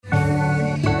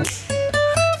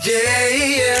Yeah,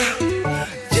 yeah, yeah,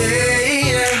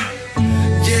 yeah,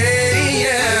 yeah,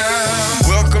 yeah.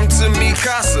 Welcome to Mi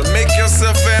Casa, make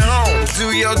yourself at home,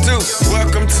 do your do.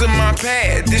 Welcome to my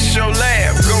pad, this your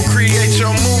lab, go create your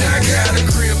move. I got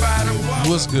a crib out of water.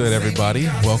 What's good, everybody?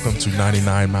 Welcome to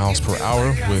 99 Miles Per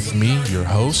Hour with me, your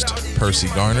host, Percy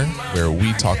Garner, where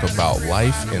we talk about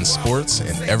life and sports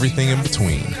and everything in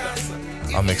between.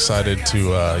 I'm excited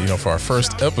to, for our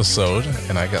first episode,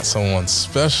 and I got someone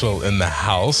special in the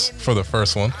house for the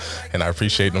first one, and I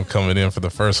appreciate him coming in for the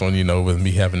first one, with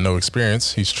me having no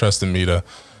experience. He's trusting me to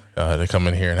come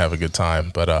in here and have a good time.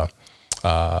 But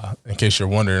in case you're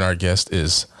wondering, our guest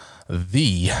is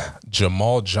the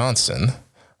Jamal Johnson.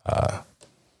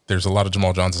 There's a lot of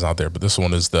Jamal Johnsons out there, but this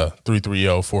one is the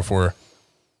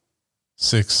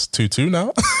 330-44622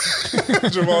 now.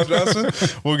 Jamal Johnson.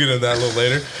 We'll get into that a little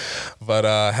later. But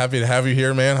happy to have you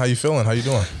here, man. How you feeling? How you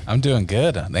doing? I'm doing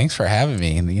good. Thanks for having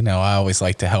me. And, I always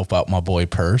like to help out my boy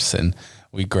Purse, and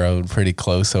we grown pretty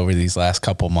close over these last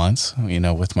couple months,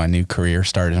 with my new career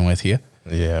starting with you.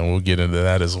 Yeah, and we'll get into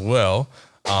that as well.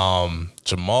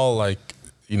 Jamal,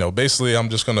 basically I'm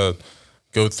just going to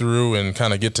go through and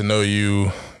kind of get to know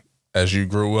you as you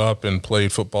grew up and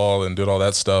played football and did all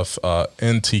that stuff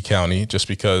in T County, just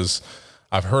because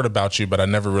I've heard about you, but I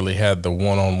never really had the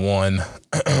one-on-one,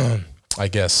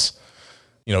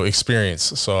 experience.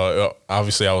 So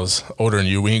obviously I was older than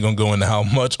you. We ain't going to go into how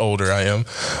much older I am,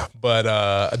 but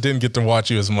I didn't get to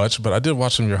watch you as much, but I did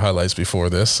watch some of your highlights before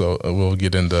this. So we'll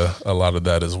get into a lot of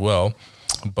that as well.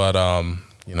 But,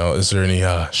 is there any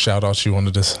shout outs you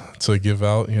wanted to give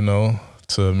out,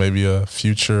 to maybe a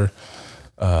future,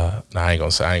 I ain't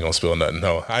gonna spill nothing.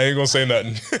 No, I ain't gonna say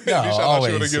nothing. No,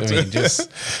 always.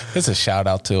 It's a shout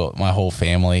out to my whole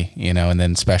family, and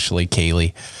then especially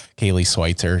Kaylee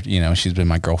Schweitzer. She's been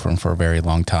my girlfriend for a very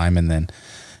long time, and then,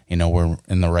 we're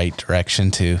in the right direction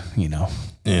to,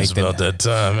 it's about that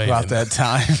time, man. About that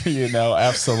time,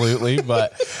 absolutely.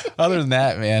 But other than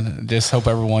that, man, just hope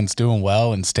everyone's doing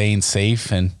well and staying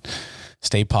safe and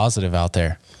stay positive out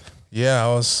there. Yeah, I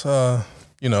was,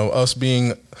 us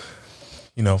being,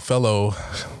 fellow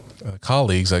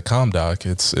colleagues at ComDoc,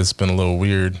 it's been a little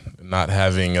weird not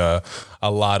having a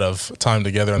lot of time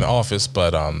together in the office.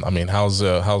 But how's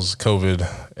COVID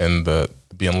and the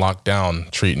being locked down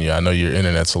treating you? I know your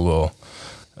internet's a little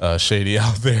shady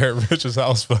out there at Rich's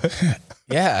house, but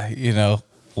yeah,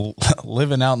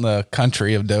 living out in the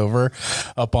country of Dover,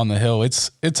 up on the hill,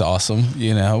 it's awesome,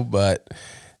 but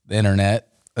the internet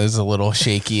is a little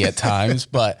shaky at times,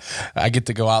 but I get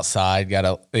to go outside.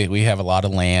 We have a lot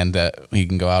of land that we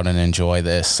can go out and enjoy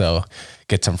this, so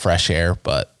get some fresh air.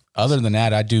 But other than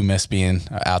that, I do miss being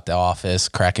out the office,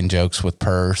 cracking jokes with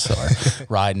Purse, or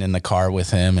riding in the car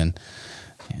with him, and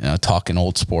talking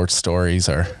old sports stories,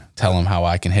 or tell him how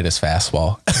I can hit his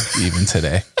fastball even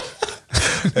today.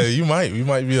 Hey, we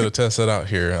might be able to test that out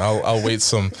here. I'll wait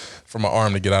for my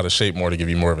arm to get out of shape more to give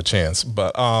you more of a chance.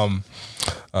 But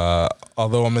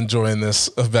although I'm enjoying this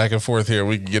back and forth here,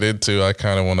 we can get into, I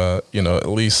kind of want to, at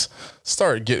least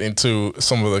start getting to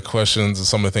some of the questions and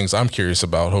some of the things I'm curious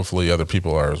about. Hopefully other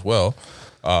people are as well.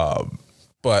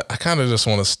 But I kind of just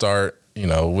want to start,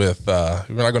 with, we're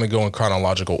not going to go in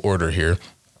chronological order here.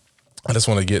 I just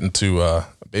want to get into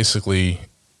basically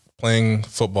playing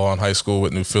football in high school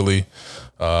with New Philly,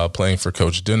 playing for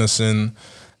Coach Dennison,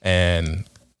 and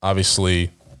obviously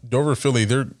Dover, Philly,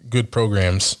 they're good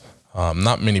programs.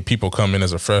 Not many people come in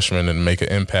as a freshman and make an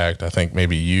impact. I think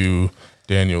maybe you,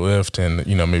 Daniel Ift, and,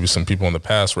 maybe some people in the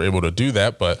past were able to do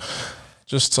that. But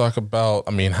just talk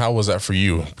about, how was that for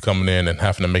you coming in and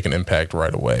having to make an impact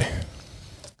right away?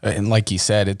 And like you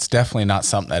said, it's definitely not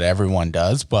something that everyone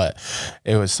does, but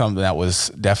it was something that was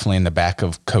definitely in the back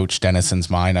of Coach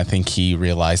Dennison's mind. I think he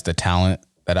realized the talent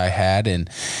that I had, and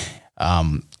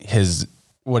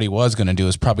what he was going to do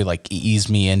is probably ease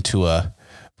me into a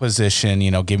position,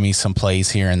 give me some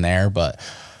plays here and there, but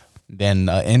then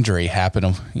injury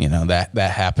happened.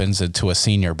 That happens to a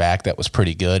senior back that was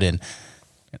pretty good, and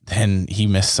then he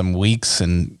missed some weeks,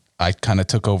 and I kind of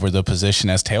took over the position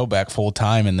as tailback full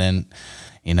time, and then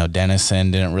Dennison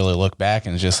didn't really look back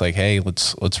and was just like, hey,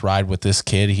 let's ride with this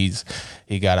kid. He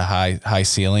got a high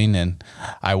ceiling, and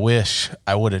I wish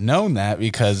I would have known that,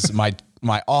 because my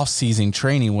off-season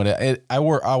training I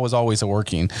was always a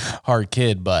working hard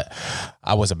kid, but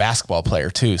I was a basketball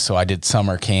player too. So I did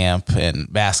summer camp and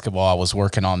basketball. I was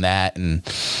working on that, and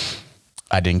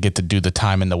I didn't get to do the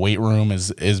time in the weight room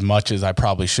as much as I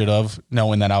probably should have,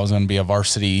 knowing that I was going to be a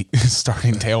varsity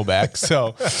starting tailback.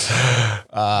 So,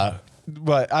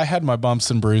 but I had my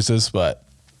bumps and bruises, but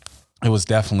it was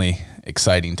definitely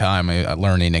exciting time, a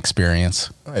learning experience.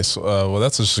 Nice. Well,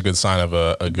 that's just a good sign of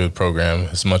a good program,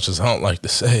 as much as I don't like to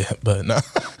say it, but no,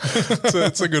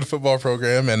 it's a good football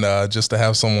program. And just to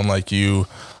have someone like you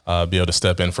be able to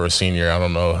step in for a senior, I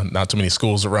don't know, not too many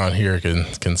schools around here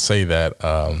can say that.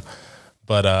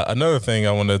 But another thing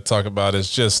I want to talk about is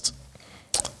just,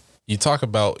 you talk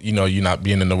about, you not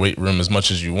being in the weight room as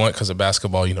much as you want because of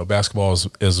basketball. Basketball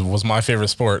was my favorite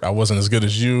sport. I wasn't as good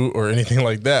as you or anything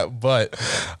like that, but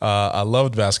I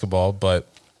loved basketball. But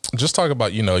just talk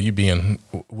about, you being,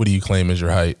 what do you claim as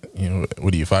your height?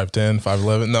 What are you, 5'10",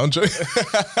 5'11"? No, I'm joking.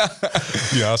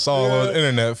 I saw all over the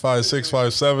internet, 5'6",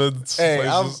 5'7". Hey,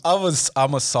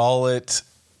 I'm a solid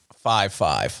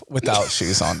 5'5" without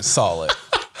shoes on. Solid.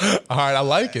 All right, I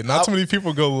like it. Not too many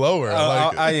people go lower. I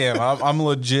like it. I am. I'm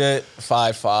legit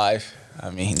 5'5". I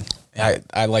mean,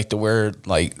 I like to wear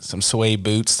like some suede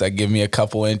boots that give me a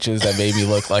couple inches that maybe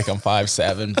look like I'm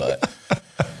 5'7", but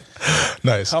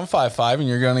nice. I'm 5'5", and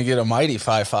you're gonna get a mighty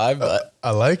 5'5". But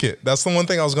I like it. That's the one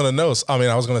thing I was gonna know.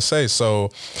 I was gonna say. So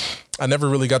I never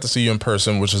really got to see you in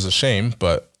person, which is a shame.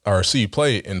 Or see you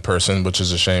play in person, which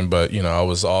is a shame. But I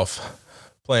was off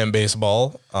playing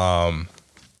baseball.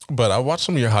 But I watched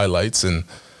some of your highlights, and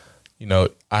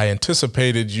I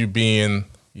anticipated you being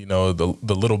the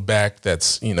little back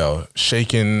that's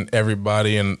shaking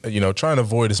everybody and trying to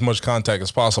avoid as much contact as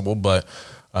possible. But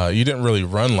you didn't really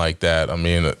run like that. I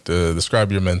mean, to describe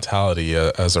your mentality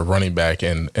as a running back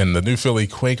and the new Philly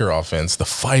Quaker offense, the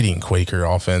fighting Quaker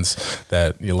offense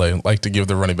that you like to give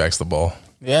the running backs the ball.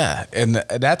 Yeah, and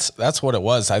that's what it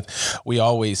was.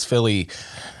 Philly.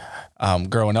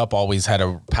 Growing up, always had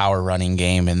a power running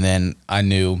game, and then I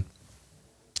knew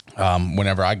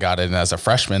whenever I got in as a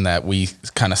freshman that we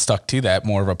kind of stuck to that,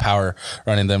 more of a power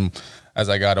running. Then as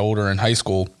I got older in high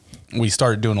school, we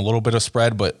started doing a little bit of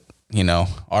spread, but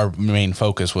our main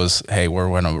focus was, hey,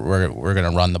 we're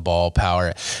gonna run the ball,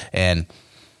 power, and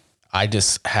I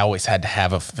always had to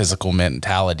have a physical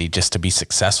mentality just to be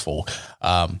successful.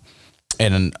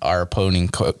 And our opposing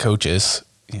coaches,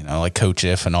 like Coach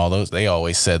If and all those, they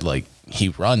always said like he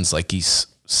runs like he's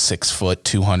 6 foot,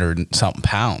 200 something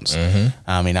pounds. Mm-hmm.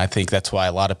 I mean, I think that's why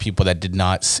a lot of people that did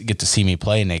not get to see me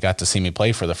play, and they got to see me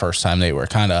play for the first time, they were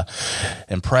kind of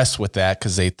impressed with that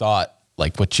because they thought,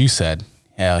 like what you said,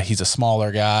 he's a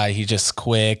smaller guy. He's just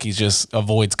quick. He just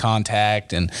avoids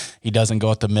contact, and he doesn't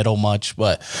go at the middle much.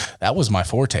 But that was my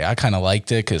forte. I kind of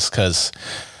liked it because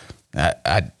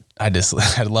I just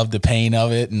I love the pain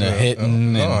of it and the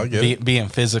hitting and being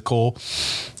physical,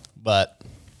 but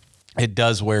it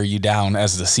does wear you down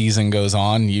as the season goes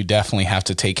on. You definitely have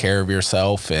to take care of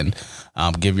yourself and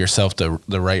give yourself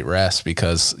the right rest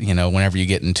because, whenever you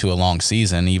get into a long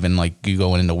season, even like you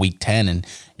go into week 10 and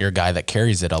you're a guy that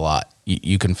carries it a lot,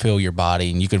 you can feel your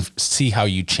body and you can see how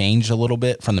you change a little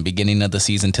bit from the beginning of the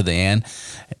season to the end.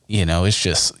 It's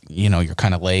just, your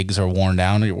kind of legs are worn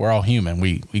down. We're all human.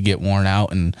 We get worn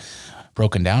out and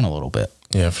broken down a little bit.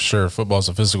 Yeah, for sure. Football's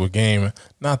a physical game.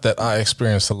 Not that I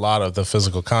experienced a lot of the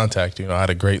physical contact. I had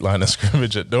a great line of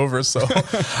scrimmage at Dover, so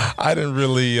I didn't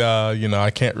really,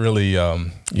 I can't really,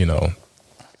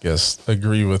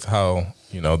 agree with how,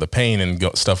 the pain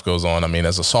and stuff goes on. I mean,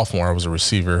 as a sophomore, I was a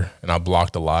receiver and I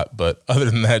blocked a lot. But other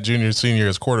than that, junior, senior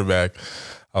as quarterback,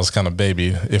 I was kind of baby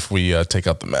if we take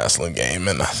out the Massillon game.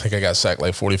 And I think I got sacked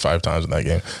like 45 times in that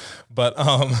game. But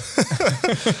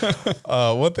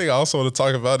one thing I also want to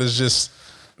talk about is just,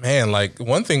 man, like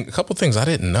a couple things I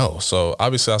didn't know. So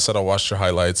obviously I said I watched your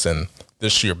highlights and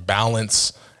this your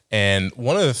balance. And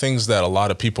one of the things that a lot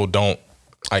of people don't,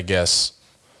 I guess,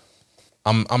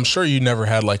 I'm sure you never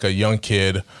had like a young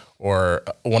kid or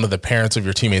one of the parents of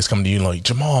your teammates come to you and like,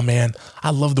 Jamal, man, I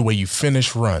love the way you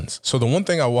finish runs. So the one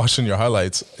thing I watched in your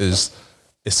highlights is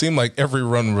it seemed like every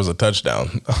run was a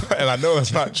touchdown. And I know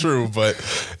that's not true, but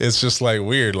it's just like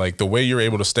weird. Like the way you're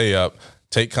able to stay up,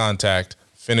 take contact,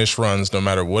 finish runs, no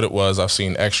matter what it was. I've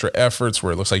seen extra efforts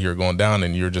where it looks like you're going down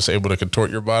and you're just able to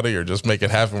contort your body or just make it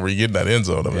happen where you get in that end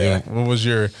zone. I mean, What was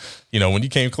your, when you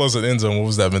came close to the end zone, what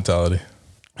was that mentality?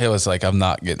 It was like, I'm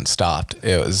not getting stopped.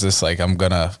 It was just like, I'm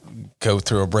going to go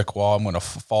through a brick wall. I'm going to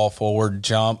fall forward,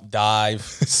 jump, dive,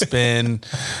 spin.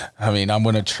 I mean, I'm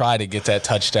going to try to get that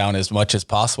touchdown as much as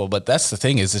possible. But that's the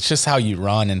thing is it's just how you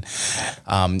run. And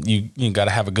you got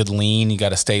to have a good lean. You got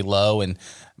to stay low. And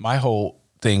my whole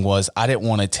thing was I didn't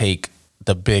want to take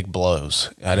the big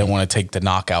blows. I didn't want to take the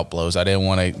knockout blows. I didn't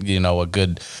want to, a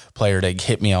good player to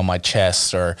hit me on my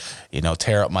chest or,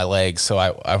 tear up my legs. So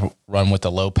I run with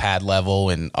a low pad level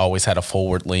and always had a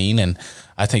forward lean. And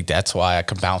I think that's why I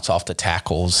could bounce off the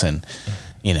tackles and,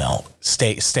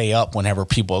 stay up whenever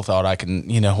people thought I can,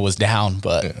 was down.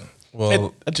 But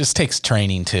Well, it just takes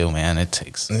training too, man. It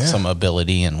takes some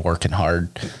ability and working hard.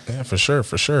 Yeah, for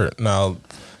sure. Now,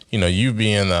 you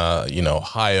being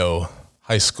Ohio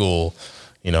high school,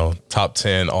 top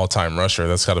 10 all-time rusher,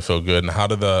 that's got to feel good. And how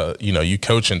did you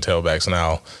coaching tailbacks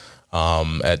now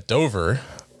at Dover,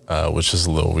 which is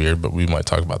a little weird, but we might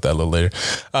talk about that a little later.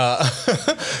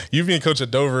 You being coach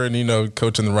at Dover and,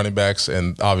 coaching the running backs,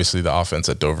 and obviously the offense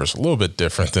at Dover is a little bit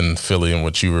different than Philly and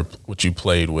what you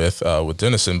played with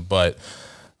Denison, but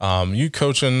you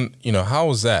coaching, how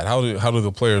was that? How do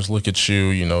the players look at you,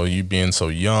 you being so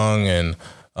young and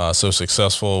so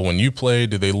successful? When you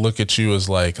played, did they look at you as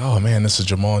like, oh man, this is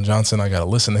Jamal Johnson, I got to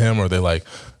listen to him? Or are they like,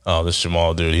 oh, this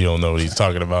Jamal dude, he don't know what he's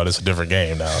talking about. It's a different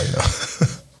game now,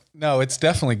 No, it's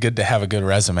definitely good to have a good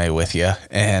resume with you,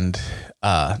 and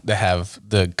to have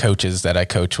the coaches that I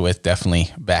coach with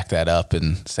definitely back that up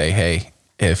and say, hey,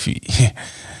 if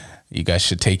you guys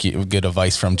should take good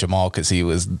advice from Jamal, because he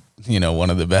was, one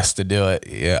of the best to do it.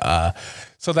 Yeah.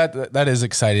 So that is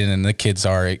exciting, and the kids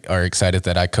are excited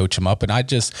that I coach them up. And I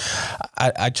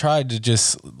tried to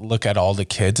just look at all the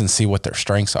kids and see what their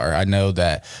strengths are. I know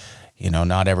that,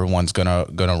 not everyone's gonna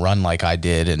run like I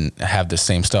did and have the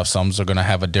same stuff. Some are gonna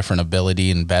have a different ability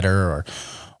and better, or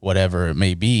whatever it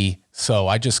may be. So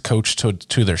I just coach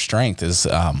to their strength. Is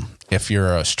if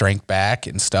you're a strength back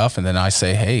and stuff, and then I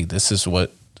say, hey, this is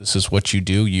what you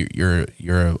do.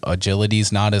 Your agility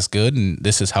is not as good, and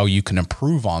this is how you can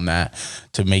improve on that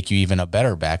to make you even a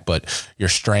better back. But your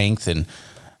strength and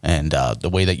the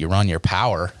way that you run, your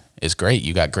power is great.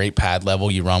 You got great pad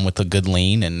level. You run with a good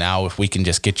lean, and now if we can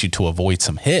just get you to avoid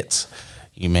some hits,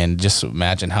 just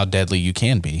imagine how deadly you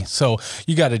can be. So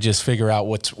you got to just figure out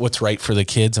what's right for the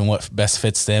kids and what best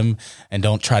fits them, and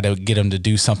don't try to get them to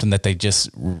do something that they just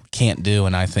can't do.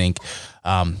 And I think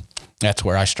that's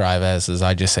where I strive is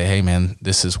I just say, hey man,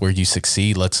 this is where you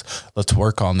succeed. Let's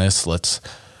work on this.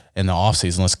 In the off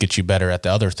season, let's get you better at the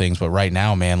other things. But right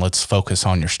now, man, let's focus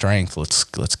on your strength. Let's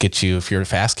get you, if you're a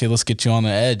fast kid, let's get you on the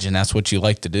edge, and that's what you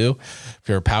like to do. If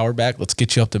you're a power back, let's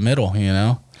get you up the middle,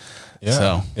 Yeah.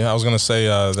 So. Yeah, I was going to say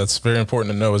that's very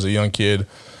important to know as a young kid.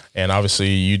 And obviously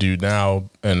you do now,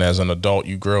 and as an adult,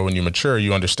 you grow and you mature,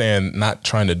 you understand not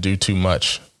trying to do too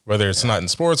much, whether it's not in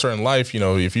sports or in life.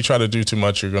 If you try to do too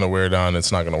much, you're going to wear down.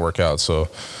 It's not going to work out. So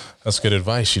that's good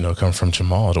advice, come from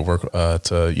Jamal to work,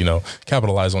 to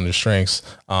capitalize on your strengths.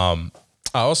 I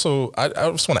just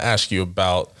want to ask you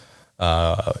about,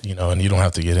 and you don't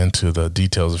have to get into the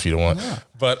details if you don't want,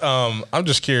 but I'm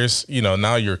just curious,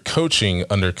 now you're coaching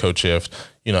under Coach Ift,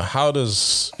 how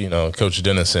does, Coach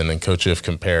Denison and Coach Ift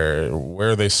compare?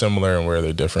 Where are they similar and where are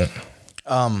they different?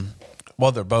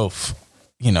 Well, they're both,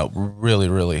 really,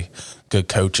 really good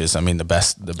coaches. I mean, the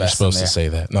best. You're supposed to say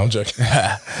that. No, I'm joking.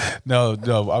 No,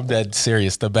 I'm dead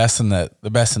serious. The best in the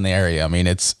area. I mean,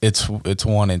 it's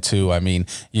 1 and 2. I mean,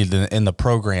 in the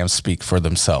programs speak for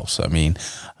themselves. I mean,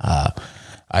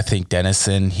 I think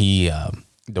Denison,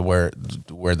 where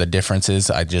the difference is,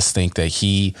 I just think that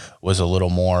he was a little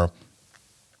more.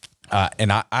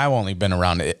 And I've only been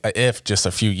around IFT just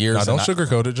a few years. Now, don't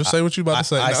sugarcoat it. Just say what you about to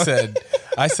say.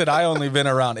 I said I only been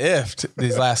around IFT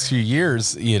these last few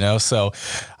years, So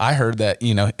I heard that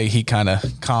he kind of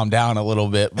calmed down a little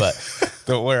bit, but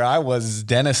where I was,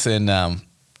 Denison,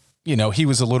 he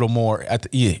was a little more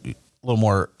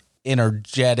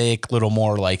energetic, a little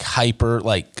more like hyper,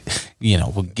 like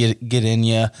will get in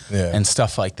you and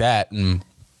stuff like that. And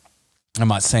I'm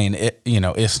not saying it,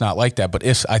 it's not like that, but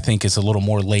if I think is a little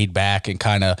more laid back and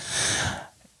kind of,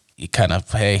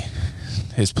 hey,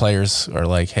 his players are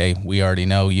like, hey, we already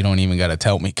know. You don't even got to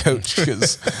tell me, coach,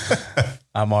 because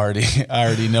I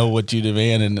already know what you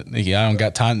demand, and I don't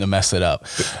got time to mess it up.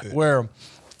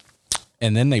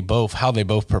 And then how they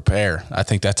both prepare. I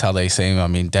think that's how they say. I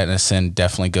mean, Denison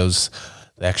definitely goes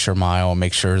the extra mile and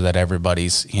make sure that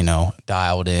everybody's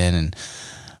dialed in and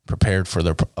prepared for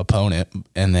their opponent.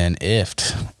 And then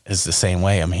IFT is the same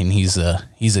way. I mean, he's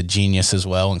a genius as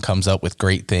well and comes up with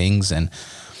great things. And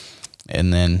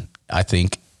then I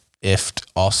think IFT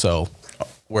also,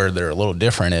 where they're a little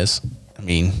different is, I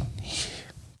mean,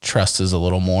 trust is a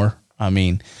little more. I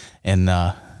mean, and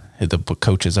the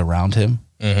coaches around him,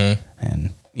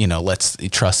 and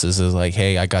trust is like,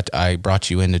 hey, I brought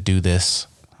you in to do this.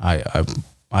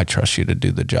 I trust you to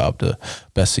do the job to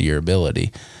best of your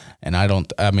ability. And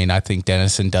I think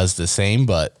Denison does the same,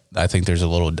 but I think there's a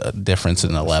little difference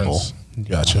in the level.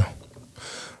 Gotcha.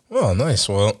 Well, nice.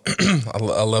 Well, I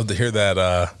love to hear that,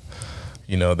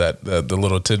 the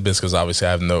little tidbits, because obviously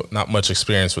I have not much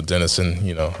experience with Denison.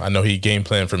 I know he game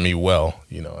planned for me well,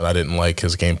 and I didn't like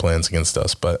his game plans against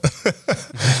us, but,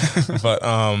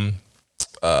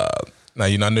 Now,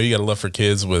 I know you got a love for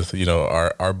kids with,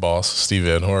 our boss, Steve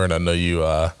Van Horn. I know you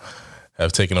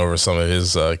have taken over some of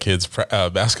his kids'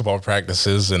 basketball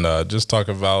practices, and just talk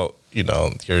about,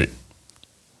 your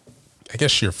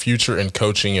future in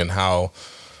coaching and how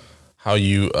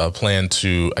you plan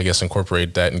to,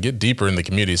 incorporate that and get deeper in the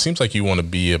community. It seems like you want to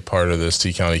be a part of this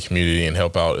T County community and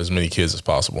help out as many kids as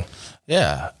possible.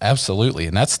 Yeah, absolutely.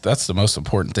 And that's the most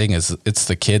important thing is it's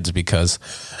the kids, because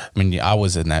I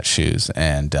was in that shoes,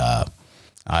 and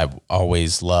I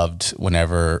always loved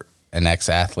whenever an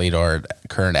ex-athlete or a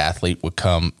current athlete would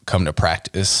come to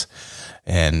practice,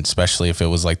 and especially if it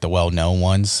was like the well-known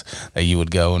ones that you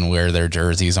would go and wear their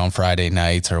jerseys on Friday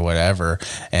nights or whatever.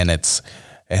 And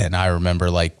I remember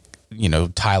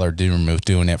Tyler Duremuth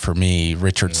doing it for me,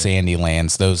 Richard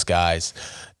Sandylands, those guys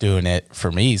doing it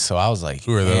for me. So I was like,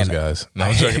 who are those guys? No,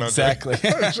 I'm checking exactly.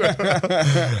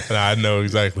 And I know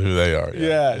exactly who they are.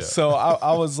 Yeah. So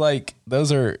I was like,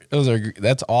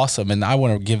 that's awesome. And I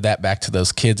want to give that back to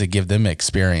those kids and give them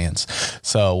experience.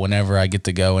 So whenever I get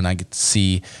to go and I get to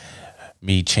see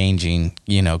me changing,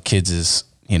 kids'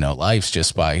 lives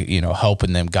just by,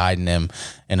 helping them, guiding them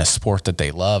in a sport that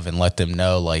they love, and let them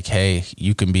know like, hey,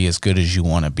 you can be as good as you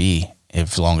want to be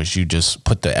as long as you just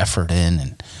put the effort in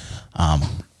and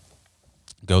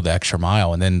go the extra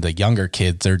mile. And then the younger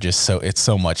kids, they're just it's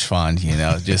so much fun,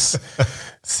 just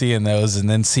seeing those, and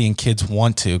then seeing kids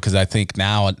want to, because I think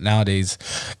nowadays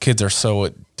kids are so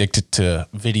addicted to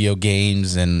video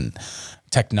games and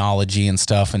technology and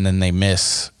stuff, and then they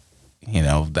miss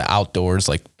the outdoors,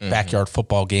 like backyard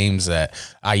football games that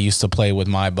I used to play with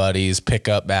my buddies, pick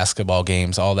up basketball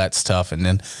games, all that stuff. And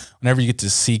then whenever you get to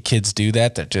see kids do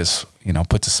that just,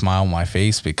 puts a smile on my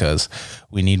face, because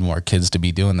we need more kids to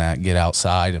be doing that, get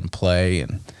outside and play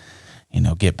and,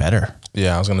 get better.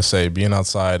 Yeah, I was going to say being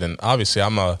outside, and obviously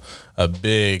I'm a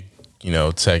big,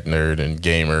 tech nerd and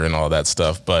gamer and all that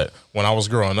stuff. But when I was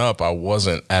growing up, I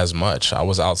wasn't as much. I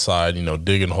was outside,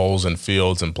 digging holes in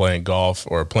fields and playing golf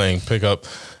or playing pickup.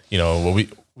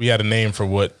 We had a name for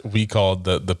what we called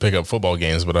the pickup football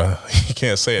games, but you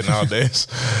can't say it nowadays.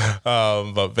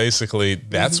 But basically,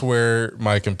 that's where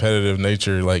my competitive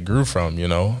nature grew from.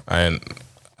 And I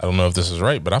don't know if this is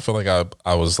right, but I feel like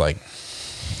I was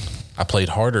I played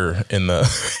harder in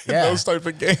those type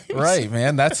of games. Right,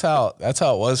 man. That's how it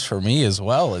was for me as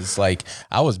well. It's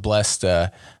I was blessed. I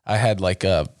had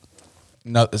a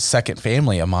second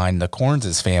family of mine, the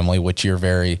Corns' family, which you're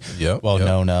very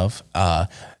known of.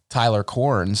 Tyler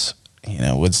Corns,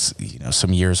 was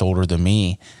some years older than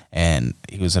me, and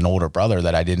he was an older brother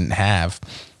that I didn't have,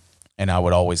 and I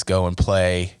would always go and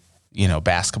play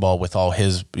basketball with all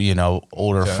his,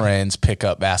 older friends, pick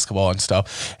up basketball and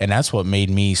stuff. And that's what made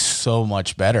me so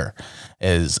much better,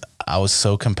 is I was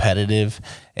so competitive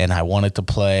and I wanted to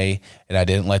play, and I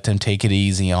didn't let them take it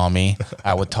easy on me.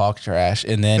 I would talk trash.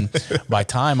 And then by the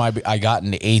time I got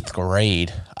into 8th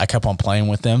grade, I kept on playing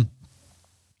with them.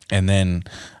 And then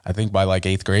I think by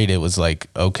 8th grade, it was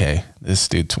okay, this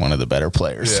dude's one of the better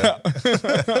players. Yeah.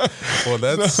 Well,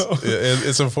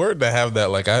 it's important to have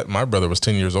that. My brother was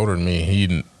 10 years older than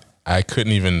me. I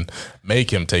couldn't even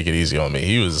make him take it easy on me.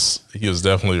 He was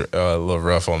definitely a little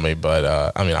rough on me, but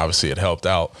obviously it helped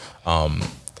out.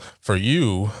 For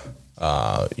you,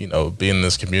 being in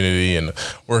this community and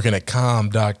working at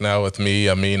ComDoc now with me,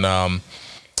 I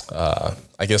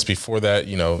guess before that,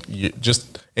 you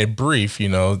just in brief,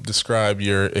 describe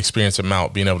your experience at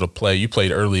Mount, being able to play. You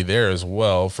played early there as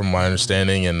well, from my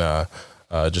understanding, and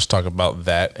just talk about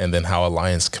that, and then how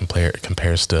Alliance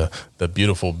compares to the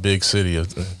beautiful big city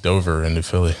of Dover and New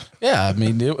Philly. Yeah,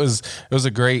 it was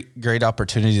a great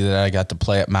opportunity that I got to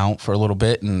play at Mount for a little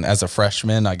bit, and as a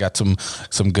freshman, I got some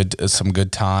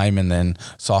good time, and then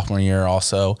sophomore year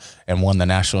also, and won the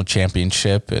national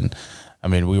championship. And I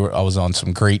was on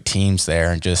some great teams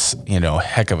there, and just,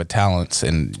 heck of a talents.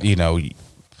 And,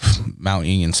 Mount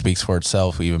Union speaks for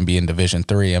itself, even being Division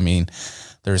III.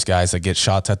 There's guys that get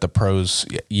shots at the pros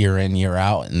year in, year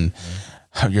out. And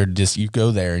you go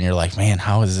there and you're like, man,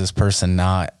 how is this person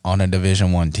not on a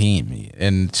Division I team?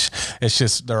 And it's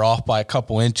just, they're off by a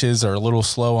couple inches or a little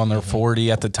slow on their 40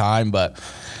 at the time. But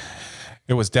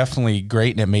it was definitely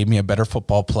great, and it made me a better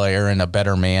football player and a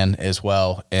better man as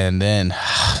well. And then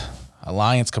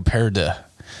Alliance compared to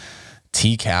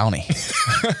T County.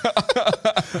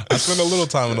 I spent a little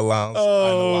time in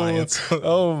Alliance.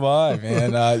 Oh my,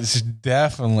 man. It's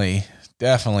definitely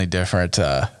different.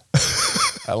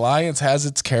 Alliance has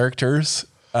its characters.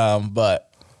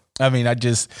 But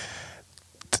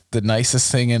the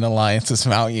nicest thing in Alliance is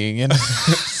Mount Union.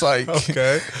 It's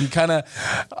okay. You kind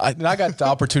of, I got the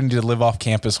opportunity to live off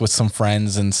campus with some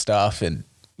friends and stuff. And,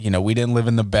 we didn't live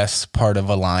in the best part of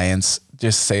Alliance.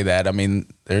 Just say that. I mean,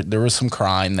 there was some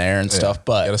crime there and stuff,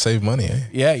 but you gotta save money. Eh?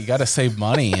 Yeah, you got to save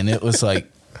money, and it was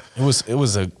like, it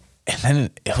was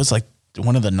like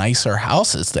one of the nicer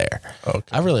houses there. Okay.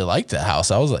 I really liked that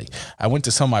house. I went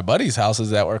to some of my buddies' houses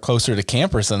that were closer to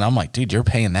campus, and I'm like, dude, you're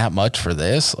paying that much for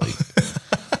this? Like,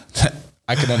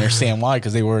 I could understand why,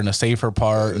 because they were in a safer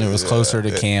part and it was closer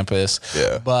to campus.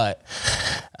 Yeah. But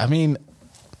I mean,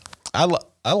 I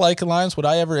like Alliance. Would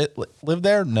I ever live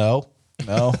there? No.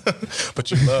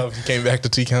 But you came back to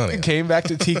T County. Came back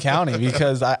to T County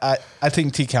because I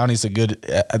think T County's a good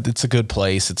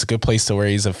place. It's a good place to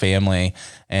raise a family.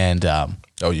 And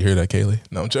oh, you hear that, Kaylee?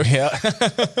 No, I'm joking. Yeah.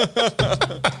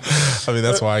 I mean,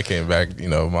 that's why I came back.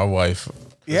 My wife,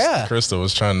 Krista,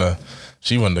 was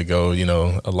she wanted to go,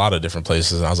 a lot of different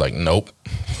places. And I was like, nope.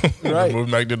 Right.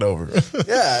 Moving back to Dover.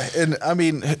 Yeah. And I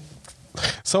mean,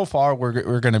 so far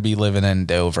we're going to be living in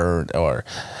Dover or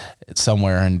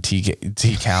somewhere in T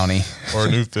County or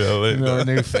New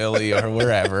Philly or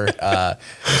wherever.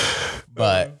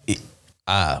 But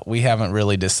we haven't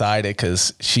really decided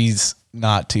because she's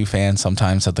not too fan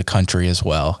sometimes of the country as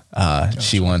well.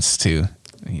 She wants to,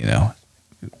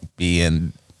 be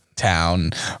in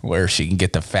town where she can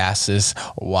get the fastest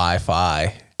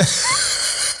Wi-Fi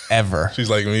ever. She's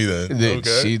like me then.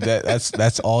 Okay.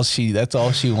 That's all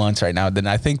she wants right now. Then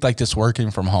I think like just working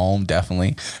from home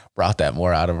definitely brought that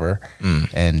more out of her.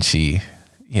 And she,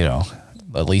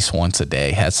 at least once a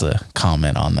day has a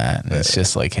comment on that. And it's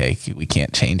just like, hey, we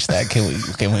can't change that.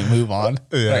 Can we move on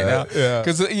right now? Yeah.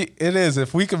 Because it is,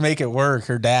 if we can make it work,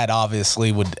 her dad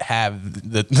obviously would have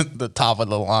the top of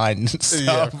the line stuff.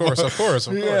 Yeah, of course.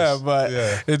 Yeah, but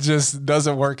it just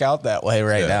doesn't work out that way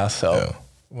right now. So, yeah.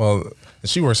 Well,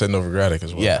 she works at Novogradac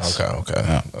as well. Yes. Okay.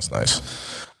 Yeah. That's nice.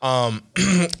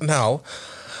 Now,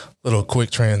 little quick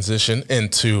transition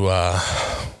into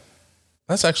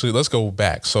let's go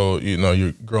back. So,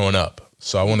 you're growing up.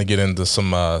 So I want to get into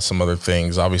some other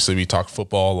things. Obviously, we talk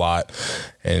football a lot,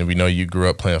 and we know you grew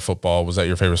up playing football. Was that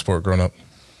your favorite sport growing up?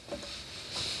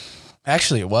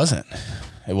 Actually, it wasn't.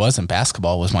 It wasn't.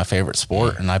 Basketball was my favorite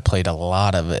sport, and I played a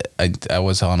lot of it. I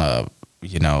was on a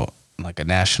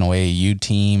national AAU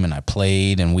team, and I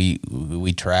played, and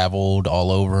we traveled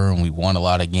all over, and we won a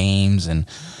lot of games and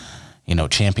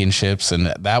championships, and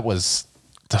that was.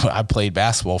 I played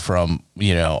basketball from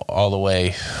all the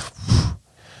way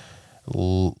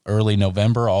early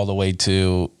November all the way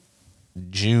to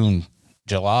June,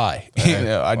 July.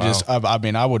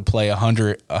 I would play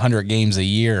 100 games a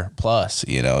year plus.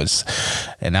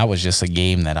 And that was just a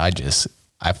game that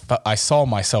I saw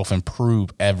myself improve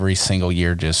every single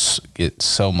year, just get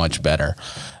so much better,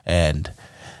 and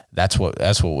that's what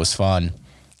was fun.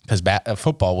 Because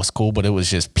football was cool, but it was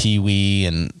just peewee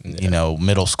and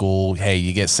middle school. Hey,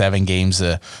 you get 7 games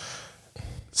a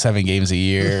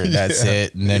year. That's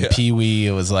it. And then peewee,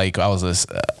 it was like I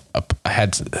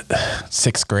had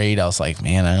 6th grade. I was like,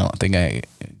 man, I don't think I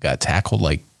got tackled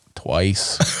like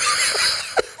twice.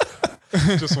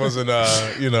 Just wasn't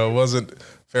wasn't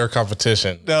fair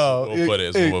competition. No,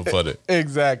 we'll put it.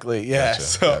 Exactly. Yeah.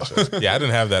 Gotcha. Yeah, I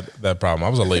didn't have that problem. I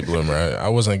was a late bloomer. I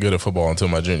wasn't good at football until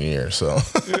my junior year. So,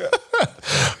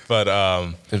 but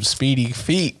the speedy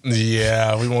feet.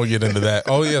 Yeah, we won't get into that.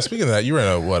 Oh yeah, speaking of that, you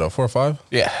ran a 4.5?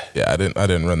 Yeah. Yeah, I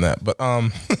didn't run that, but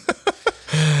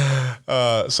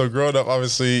so growing up,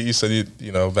 obviously, you said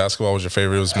basketball was your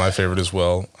favorite. It was my favorite as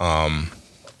well. I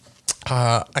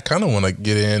kind of want to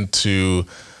get into.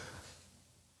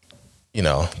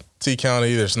 T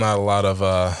County, there's not a lot of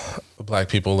black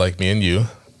people like me and you.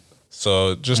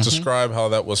 So just describe how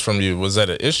that was from you. Was that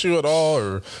an issue at all,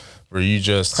 or were you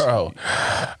just... Bro,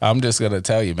 I'm just going to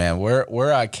tell you, man,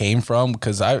 where I came from,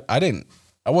 because I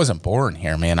wasn't born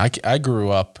here, man. I grew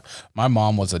up, my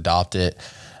mom was adopted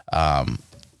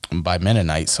by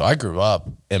Mennonites, so I grew up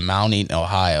in Mount Eaton,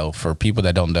 Ohio. For people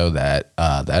that don't know that,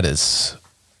 that is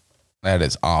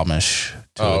Amish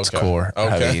to its core.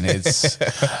 Okay. I mean,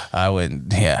 I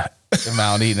went,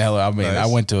 Mount Eaton. I mean, nice. I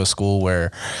went to a school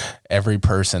where every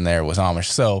person there was Amish.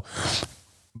 So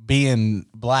being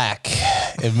black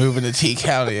and moving to T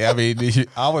County, I mean,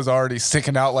 I was already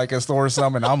sticking out like a sore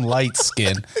thumb, and I'm light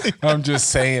skinned. I'm just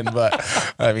saying,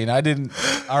 but I mean,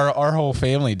 our whole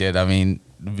family did. I mean,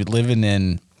 living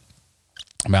in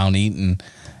Mount Eaton,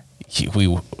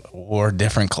 we wore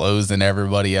different clothes than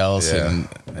everybody else, and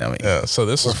I mean, so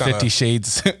this we're 50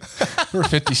 shades. We're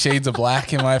 50 shades of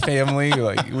black in my family.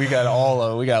 Like we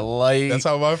got we got light. That's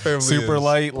how my family super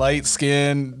is. light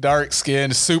skin, dark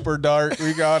skin, super dark.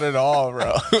 We got it all,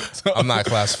 bro. So, I'm not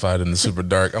classified in the super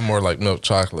dark. I'm more like milk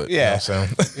chocolate. Yeah, you know what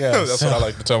I'm saying? Yeah, that's what I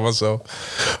like to tell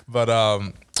myself. But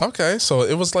Okay, so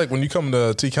it was like when you come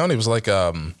to T County, it was like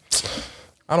I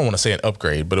don't want to say an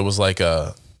upgrade, but it was like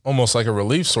almost like a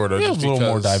relief sort of. It was a little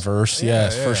more diverse,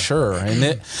 yes, for sure.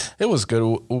 And it was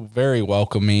good, very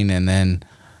welcoming. And then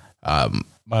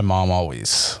my mom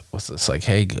always was just like,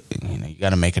 hey, you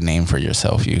got to make a name for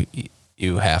yourself.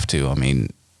 You have to. I mean,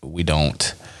 we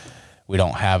don't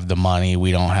have the money.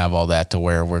 We don't have all that to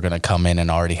where we're going to come in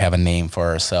and already have a name for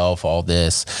ourselves, all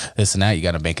this and that. You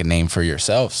got to make a name for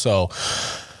yourself. So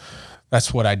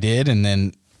that's what I did. And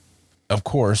then, of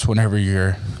course, whenever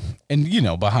you're, and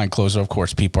behind closed door, of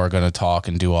course, people are going to talk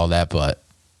and do all that. But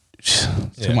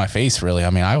to my face, really, I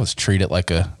mean, I was treated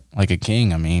like a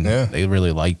king. I mean, they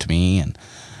really liked me and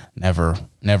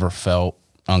never felt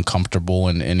uncomfortable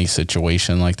in any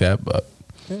situation like that. But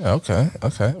yeah,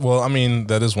 okay. Well, I mean,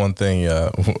 that is one thing.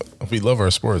 We love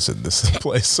our sports in this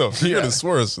place. So if you're into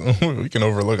sports, we can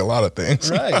overlook a lot of things.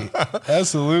 Right.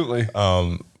 Absolutely.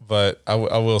 But I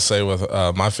will say with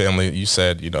my family, you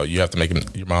said, you have to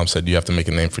your mom said you have to make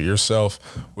a name for yourself.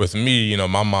 With me,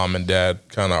 my mom and dad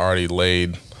kind of already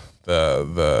laid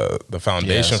the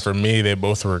foundation for me. They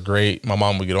both were great. My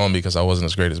mom would get on because I wasn't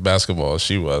as great as basketball as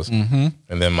she was. Mm-hmm.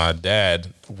 And then my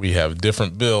dad, we have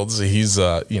different builds. He's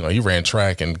he ran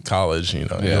track in college.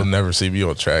 You'll never see me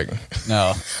on track.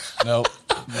 No, not.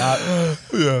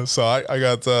 Yeah, so I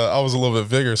got I was a little bit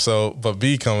bigger. So, but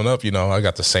B coming up, I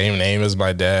got the same name as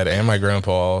my dad and my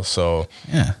grandpa. So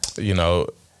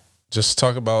just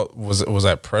talk about was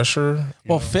that pressure?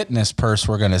 Well, Fitness Purse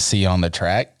we're going to see on the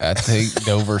track. I think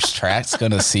Dover's track's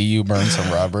going to see you burn some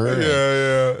rubber.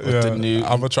 Yeah.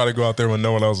 I'm gonna try to go out there when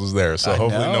no one else is there, so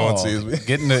hopefully no one sees me.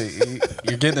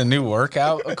 You're getting a new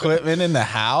workout equipment in the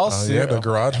house. The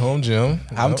garage home gym.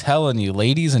 I'm telling you,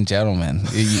 ladies and gentlemen,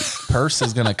 Purse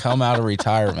is going to come out of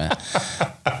retirement.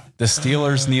 The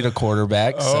Steelers need a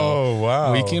quarterback. So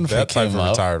wow, we can that pick him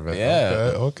up. Retirement.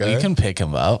 Yeah, okay. We can pick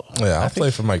him up. Yeah, I'll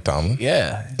play for Mike Tomlin.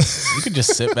 Yeah, you could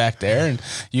just sit back there, and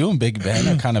you and Big Ben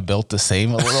are kind of built the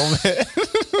same a little bit.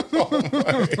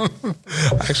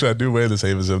 Actually, I do weigh the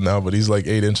same as him now, but he's like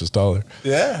 8 inches taller.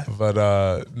 Yeah. But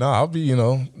no, I'll be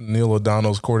Neil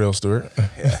O'Donnell's Cordell Stewart.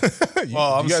 Yeah.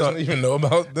 You guys don't even know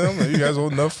about them? Are you guys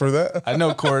old enough for that? I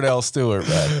know Cordell Stewart,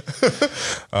 man.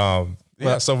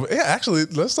 Actually,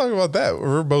 let's talk about that.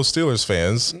 We're both Steelers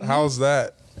fans. Mm-hmm. How's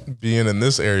that being in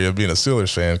this area, being a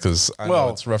Steelers fan? Because I know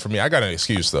it's rough for me. I got an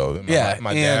excuse, though.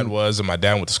 My dad was, and my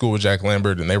dad went to school with Jack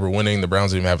Lambert, and they were winning. The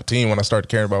Browns didn't even have a team when I started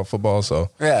caring about football. So,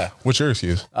 what's your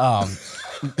excuse?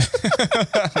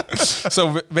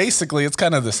 So basically, it's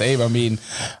kind of the same. I mean,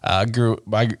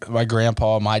 my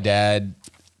grandpa, my dad,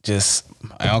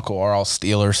 my uncle are all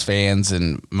Steelers fans,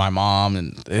 and my mom,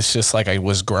 and it's just like I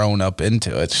was grown up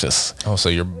into it. It's just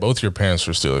so both your parents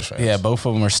were Steelers fans. Yeah, both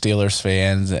of them are Steelers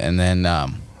fans, and then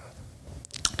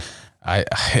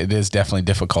it is definitely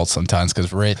difficult sometimes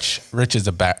because Rich is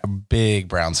a big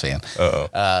Browns fan.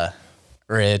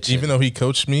 Rich, even though he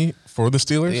coached me for the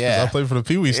Steelers, because I played for the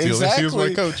Pee Wee Steelers. Exactly. He was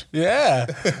my coach. Yeah,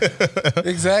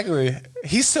 exactly.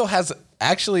 He still has.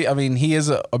 Actually, I mean, he is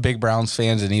a big Browns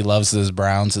fan and he loves his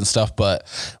Browns and stuff. But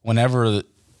whenever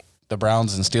the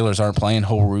Browns and Steelers aren't playing,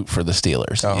 he'll root for the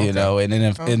Steelers. And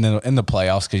in the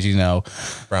playoffs, because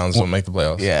Browns don't make the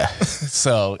playoffs. Yeah,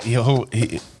 so he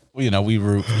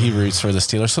roots for the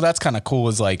Steelers. So that's kind of cool.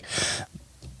 Is like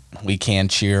we can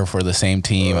cheer for the same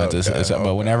team,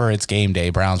 but whenever it's game day,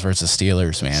 Browns versus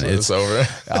Steelers, man, it's over.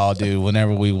 Oh, dude,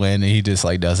 whenever we win, he just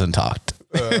doesn't talk.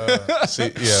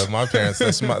 My parents,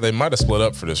 they might have split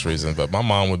up for this reason, but my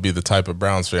mom would be the type of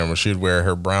Browns fan where she'd wear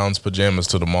her Browns pajamas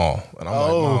to the mall. And I'm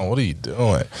like, Mom, what are you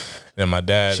doing? And my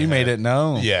dad... She made it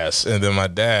known. Yes. And then my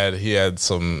dad, he had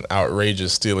some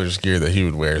outrageous Steelers gear that he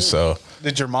would wear, so...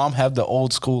 Did your mom have the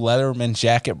old school Letterman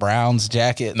jacket, Browns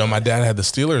jacket? No, my dad had the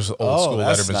Steelers old school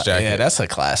Letterman's jacket. Yeah, that's a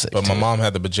classic. But my mom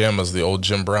had the pajamas, the old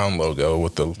Jim Brown logo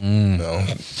with the...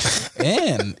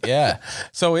 And, yeah.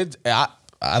 So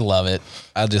I love it.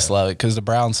 I just love it because the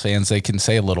Browns fans, they can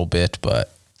say a little bit,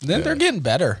 but then they're getting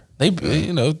better.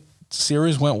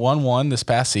 Series went 1-1 this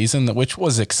past season, which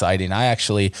was exciting. I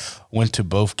actually went to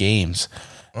both games.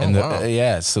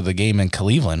 So the game in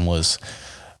Cleveland was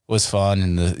fun,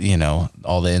 and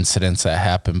all the incidents that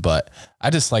happened, but I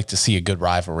just like to see a good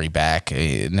rivalry back,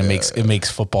 and it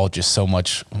makes football just so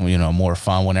much more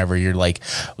fun whenever you're like,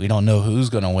 we don't know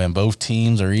who's going to win. Both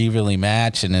teams are evenly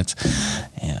matched, and it's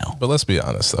But let's be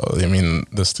honest, though. I mean,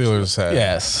 the Steelers had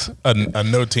a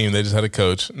no team. They just had a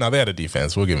coach. Now they had a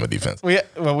defense. We'll give them a defense.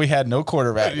 We had no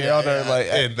quarterback.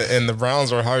 And the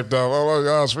Browns were hyped up. Oh my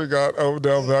gosh, we got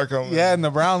Odell Beckham. Yeah, and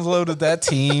the Browns loaded that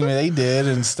team, and they did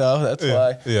and stuff. That's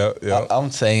why. Yeah.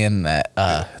 I'm saying that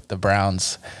the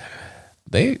Browns.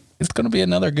 They it's going to be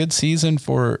another good season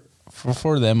for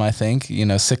them. I think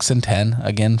 6-10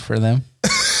 again for them.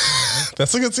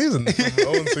 That's a good season.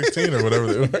 0-16 or whatever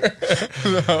they were.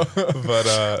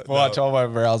 But watch, all my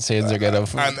Browns fans are going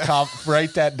to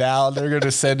write that down. They're going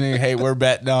to send me, hey, we're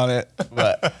betting on it.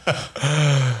 But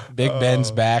Big Ben's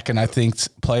back, and I think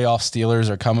playoff Steelers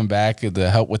are coming back to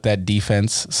help with that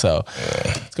defense. So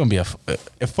it's going to be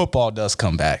if football does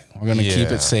come back, we're going to keep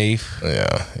it safe.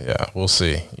 Yeah, we'll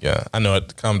see. Yeah, I know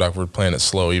at Comdoc we're playing it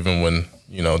slow, even when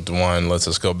DeWine lets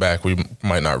us go back, we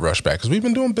might not rush back because we've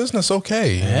been doing business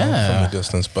okay from a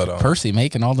distance. But Percy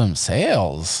making all them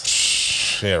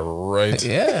sales. Yeah, right.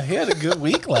 Yeah, he had a good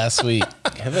week last week.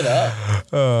 Give it up.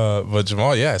 But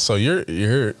Jamal, so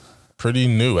you're pretty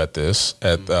new at this.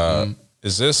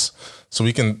 Is this so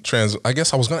we can I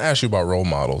guess I was going to ask you about role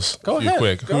models. Go ahead.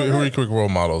 Who are your quick role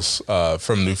models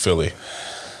from New Philly?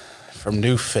 From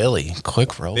New Philly,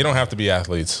 quick role. They don't have to be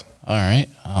athletes. All right.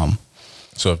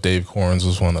 So if Dave Corns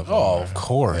was one of them. Oh, of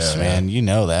course, man. You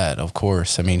know that, of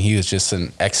course. I mean, he was just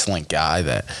an excellent guy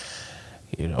that,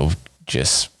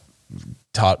 just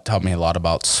taught me a lot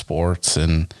about sports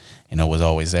and, was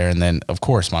always there. And then, of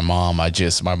course, my mom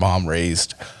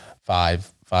raised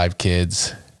five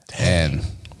kids. And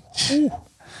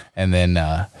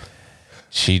then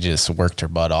she just worked her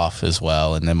butt off as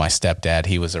well. And then my stepdad,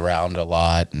 he was around a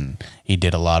lot and he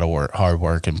did a lot of hard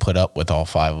work and put up with all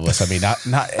five of us. I mean,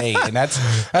 not eight. And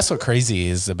that's what crazy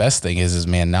is. The best thing is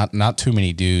man, not too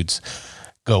many dudes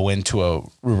go into a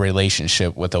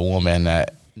relationship with a woman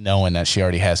knowing that she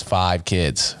already has 5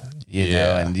 kids,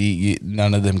 and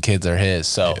none of them kids are his.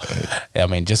 So, I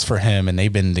mean, just for him, and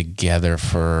they've been together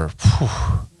for,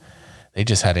 they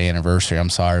just had an anniversary. I'm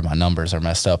sorry, my numbers are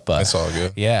messed up, but that's all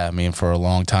good. Yeah, I mean, for a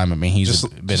long time. I mean, he's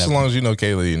been as long as you know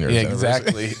Kaylee and your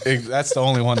exactly. That's the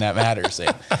only one that matters.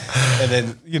 And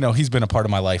then he's been a part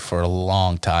of my life for a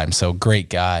long time. So great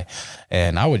guy,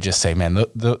 and I would just say, man,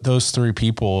 those 3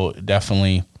 people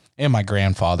definitely, and my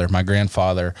grandfather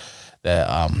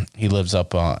that he lives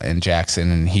up in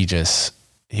Jackson, and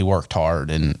he worked hard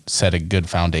and set a good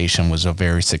foundation. Was a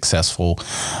very successful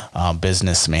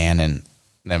businessman and.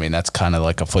 I mean, that's kind of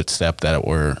like a footstep that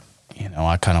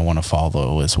I kind of want to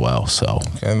follow as well. So,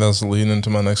 and that's leading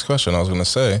into my next question. I was going to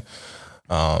say,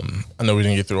 I know we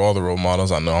didn't get through all the role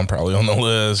models. I know I'm probably on the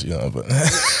list,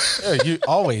 but you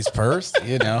always first,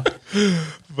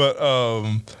 But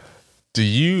do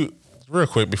you, real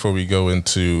quick before we go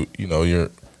into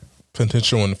your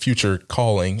potential and future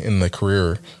calling in the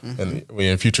career and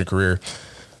in future career,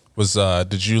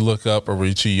 did you look up or were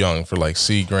you too young for like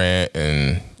C. Grant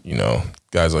and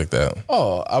guys like that?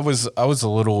 Oh, I was a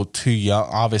little too young.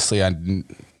 Obviously, I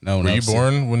know. Were you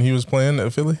born when he was playing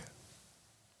at Philly?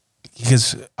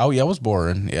 I was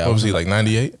born. Yeah. What was he, like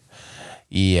 98?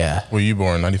 Yeah. Were you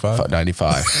born 95?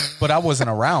 95. But I wasn't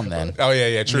around then. Oh,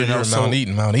 yeah, true. You were Mount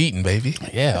Eaton, baby.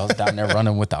 Yeah, I was down there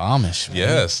running with the Amish. Man.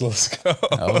 Yes, let's go.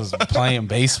 I was playing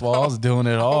baseball. I was doing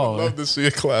it all. I would love to see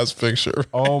a class picture.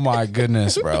 Oh, my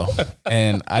goodness, bro.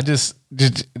 And I just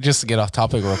to get off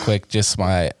topic real quick,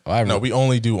 No, we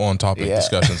only do on-topic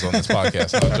discussions on this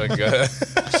podcast. Go ahead.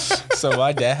 So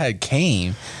my dad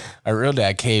came. My real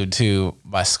dad came to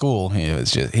my school. He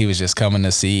was just coming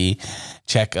to see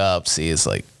checkups. He's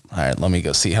like, all right, let me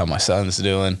go see how my son's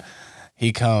doing.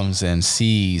 He comes and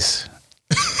sees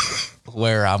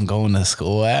where I'm going to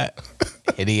school at,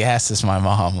 and he asks my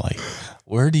mom, like,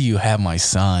 where do you have my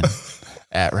son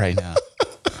at right now?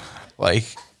 Like,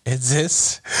 is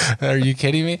this? Are you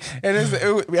kidding me? And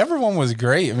everyone was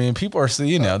great. I mean, people are,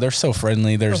 they're so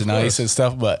friendly. They're nice and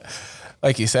stuff, but.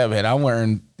 Like you said, man, I'm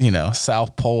wearing,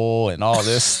 South Pole and all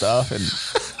this stuff. And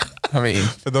I mean,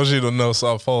 for those of you who don't know,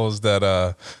 South Pole is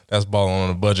that's balling on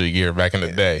a budget gear back in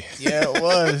the day. Yeah, it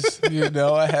was.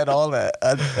 I had all that.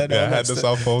 I had the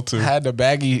South Pole too. I had the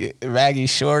baggy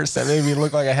shorts that made me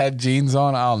look like I had jeans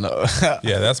on. I don't know.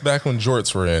 Yeah, that's back when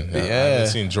jorts were in. I haven't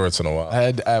seen jorts in a while.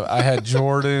 I had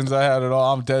Jordans. I had it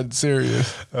all. I'm dead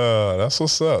serious. That's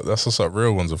what's up. That's what's up.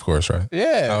 Real ones, of course, right?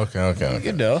 Yeah.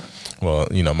 Okay. Well,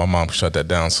 my mom shut that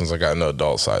down since I got into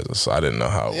adult sizes, so I didn't know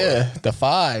how it worked. The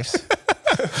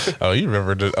 5s. Oh, you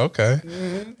remembered it? Okay.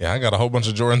 Mm-hmm. Yeah, I got a whole bunch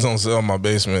of Jordans on sale in my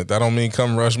basement. That don't mean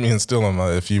come rush me and steal them.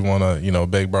 If you want to,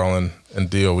 beg, borrow, and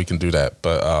deal, we can do that.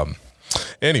 But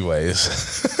anyways,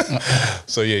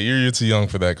 so yeah, you're too young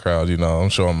for that crowd. I'm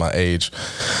showing my age.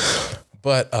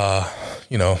 But a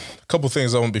couple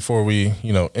things on before we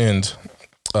end.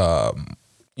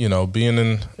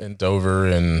 Being in Dover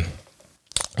and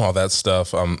all that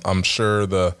stuff. I'm sure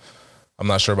I'm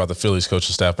not sure about the Phillies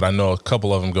coaching staff, but I know a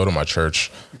couple of them go to my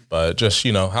church. But just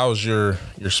how's your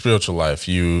spiritual life?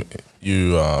 You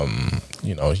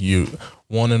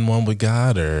one-on-one with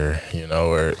God, or Yeah,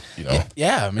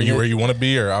 I are mean, you where you want to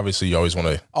be, or obviously you always want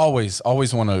to?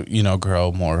 always want to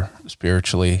grow more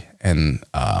spiritually, and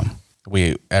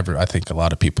I think a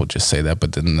lot of people just say that,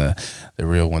 but then the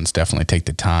real ones definitely take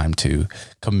the time to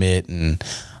commit and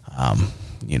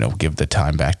give the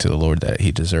time back to the Lord that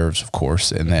He deserves, of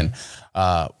course. And then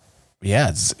I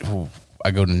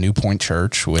go to New Point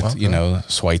Church with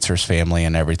Schweitzer's family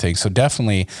and everything, so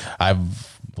definitely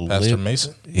Pastor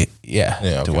Mason? Yeah,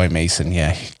 okay. Dwight Mason.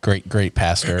 Yeah, great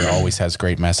pastor. Always has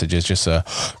great messages. Just a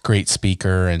great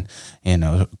speaker, and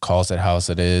calls it how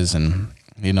it is. And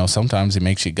sometimes he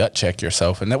makes you gut check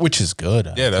yourself, and which is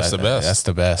good. Yeah, that's the best. That's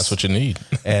the best. That's what you need.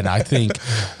 And I think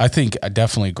I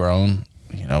definitely grown.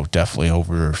 Definitely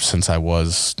over since I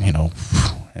was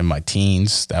in my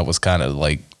teens. That was kind of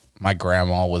like my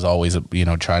grandma was always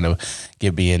trying to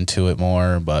get me into it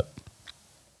more, but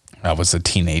I was a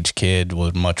teenage kid,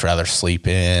 would much rather sleep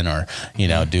in or,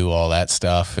 do all that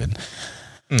stuff. And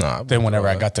then whenever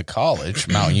I got to college,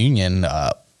 Mount Union,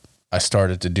 I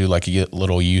started to do like a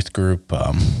little youth group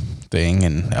thing,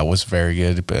 and that was very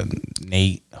good. But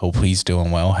Nate, hope he's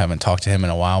doing well. Haven't talked to him in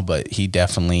a while, but he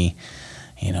definitely,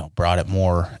 brought it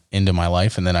more into my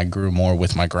life. And then I grew more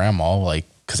with my grandma,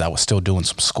 because I was still doing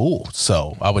some school.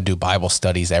 So I would do Bible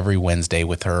studies every Wednesday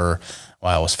with her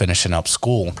while I was finishing up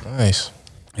school. Nice.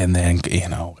 And then,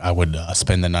 I would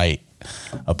spend the night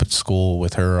up at school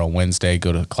with her on Wednesday,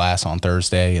 go to class on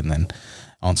Thursday, and then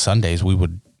on Sundays we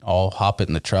would all hop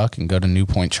in the truck and go to New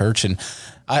Point Church. And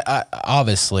I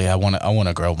obviously I want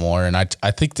to grow more, and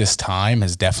I think this time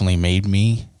has definitely made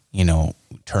me,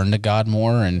 turn to God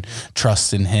more and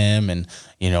trust in Him, and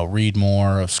read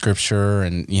more of Scripture,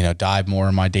 and dive more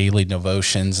in my daily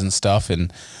devotions and stuff.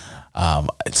 And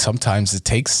sometimes it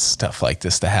takes stuff like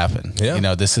this to happen.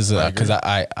 Yeah. This is because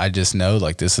I just know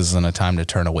this isn't a time to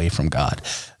turn away from God.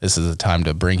 This is a time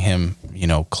to bring Him,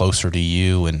 closer to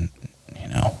you, and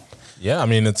Yeah, I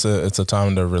mean, it's a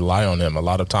time to rely on Him. A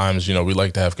lot of times, we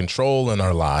like to have control in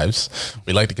our lives.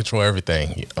 We like to control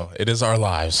everything. It is our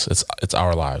lives. It's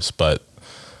our lives. But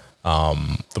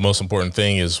the most important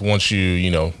thing is once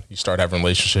you start having a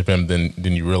relationship with Him,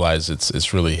 then you realize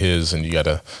it's really His, and you got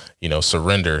to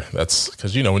surrender. That's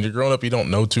because when you're growing up, you don't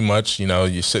know too much.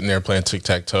 You're sitting there playing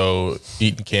tic-tac-toe,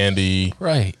 eating candy,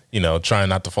 right? Trying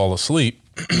not to fall asleep.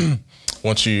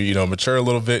 Once you mature a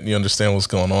little bit and you understand what's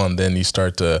going on, then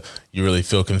you really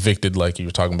feel convicted, like you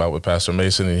were talking about with Pastor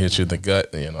Mason, and hit you in the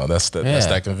gut. That's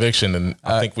that conviction, and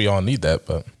I think we all need that.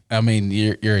 But I mean,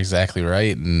 you're exactly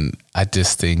right, and I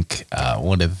just think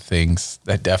one of the things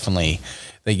that definitely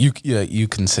that you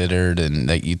considered and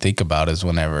that you think about is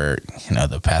whenever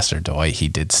the Pastor Dwight, he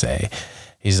did say,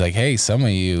 he's like, hey, some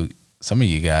of you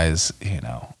guys,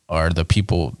 are the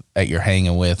people that you're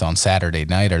hanging with on Saturday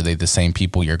night, are they the same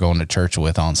people you're going to church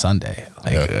with on Sunday?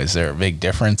 Is there a big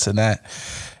difference in that?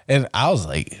 And I was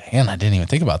like, man, I didn't even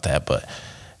think about that, but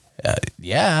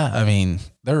yeah, I mean,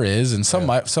 there is, and some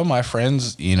of my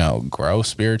friends, grow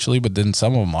spiritually, but then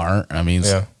some of them aren't. I mean,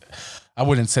 I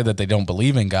wouldn't say that they don't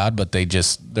believe in God, but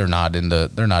they're not into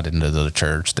the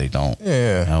church. They don't,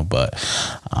 but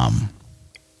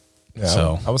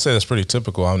so I would say that's pretty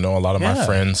typical. I know a lot of my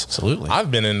friends. Absolutely. I've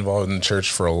been involved in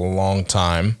church for a long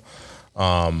time,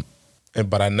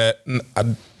 but I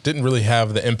didn't really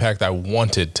have the impact I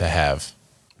wanted to have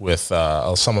with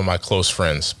some of my close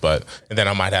friends. And then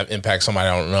I might have impact somebody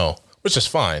I don't know, which is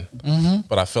fine. Mm-hmm.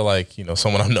 But I feel like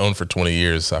someone I've known for 20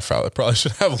 years, I probably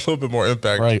should have a little bit more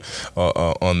impact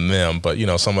on them. But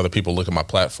some other people look at my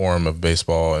platform of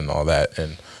baseball and all that,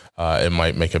 and it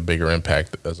might make a bigger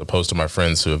impact as opposed to my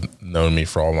friends who have known me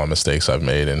for all my mistakes I've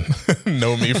made and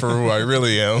know me for who I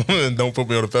really am and don't put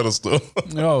me on a pedestal.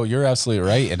 No, you're absolutely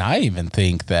right. And I even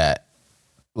think that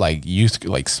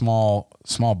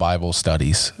small Bible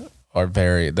studies are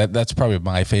that's probably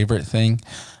my favorite thing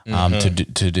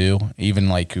to do. Even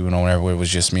whenever it was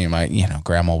just me and my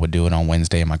grandma would do it on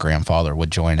Wednesday, and my grandfather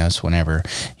would join us whenever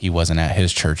he wasn't at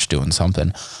his church doing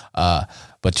something.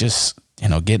 But just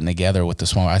getting together with the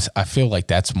small, I feel like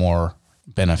that's more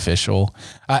beneficial.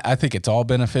 I think it's all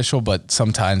beneficial, but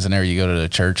sometimes whenever you go to the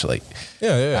church,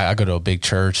 I go to a big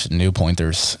church in New Point,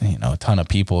 there's a ton of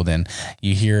people, then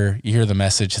you hear the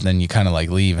message, and then you kind of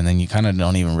leave, and then you kind of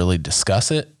don't even really discuss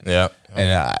it.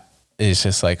 And it's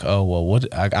just like, oh well,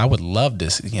 I would love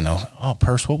this,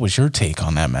 Purse, what was your take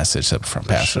on that message from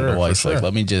Pastor Dwight? Sure.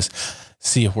 Let me just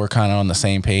see if we're kind of on the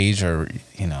same page, or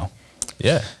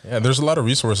Yeah, there's a lot of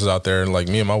resources out there, and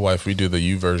me and my wife, we do the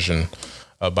YouVersion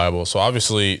Bible. So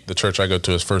obviously the church I go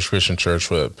to is First Christian Church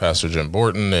with Pastor Jim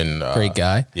Borton, and Great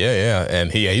guy. Yeah,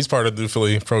 and he's part of the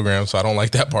Philly program, so I don't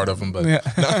like that part of him, but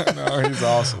No, he's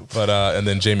awesome. But and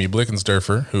then Jamie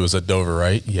Blickensderfer, who is a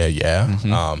Doverite.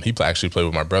 Mm-hmm. He actually played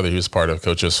with my brother. He was part of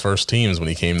Coach's first teams when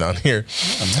he came down here.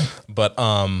 Mm-hmm. But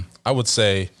I would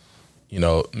say,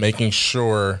 making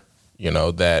sure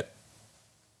that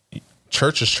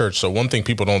church is church. So one thing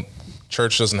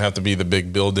church doesn't have to be the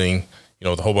big building,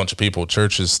 with a whole bunch of people.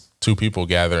 Church is two people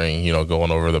gathering,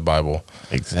 going over the Bible.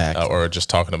 Exactly. Or just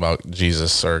talking about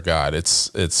Jesus or God.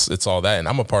 It's all that. And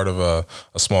I'm a part of a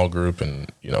small group,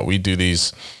 and, we do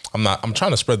these. I'm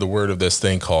trying to spread the word of this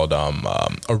thing called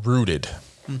a Rooted.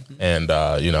 Mm-hmm. And,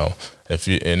 if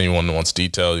anyone wants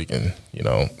detail, you can,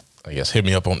 I guess hit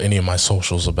me up on any of my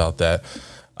socials about that.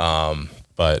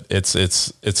 But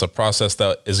it's a process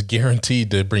that is guaranteed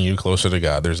to bring you closer to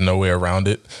God. There's no way around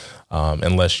it,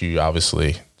 unless you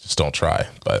obviously just don't try.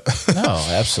 But no,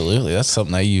 absolutely, that's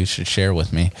something that you should share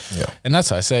with me. Yeah, and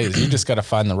that's what I say is you just got to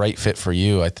find the right fit for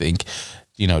you. I think,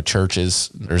 churches,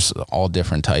 there's all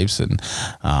different types, and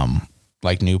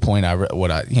like New Point,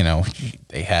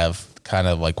 they have kind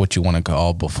of like what you want to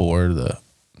call before the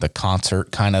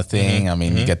concert kind of thing. I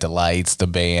mean, you get the lights, the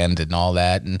band, and all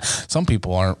that. And some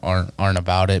people aren't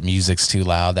about it. Music's too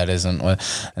loud. That isn't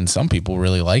what. And some people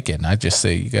really like it. And I just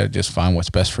say you got to just find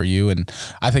what's best for you. And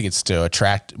I think it's to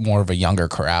attract more of a younger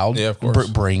crowd. Yeah, of course.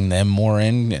 Bring them more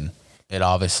in, and it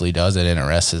obviously does. It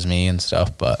interests me and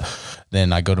stuff. But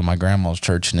then I go to my grandma's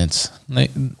church, and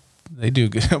they do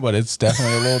good, but it's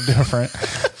definitely a little different.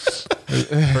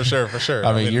 For sure.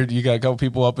 I mean, you got a couple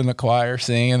people up in the choir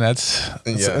singing. And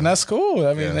that's cool.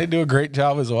 I mean, they do a great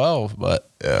job as well. But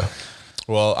yeah,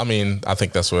 well, I mean, I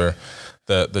think that's where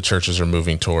the churches are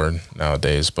moving toward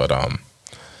nowadays. But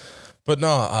no,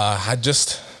 I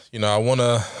just I want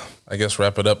to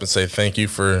wrap it up and say thank you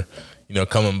for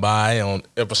coming by on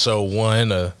episode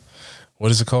 1.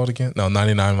 What is it called again? No,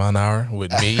 99 Mile an Hour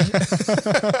with me.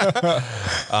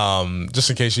 Just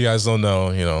in case you guys don't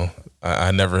know,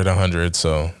 I never hit 100,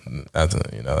 so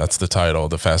that's the title,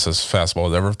 the fastest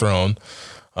fastball ever thrown.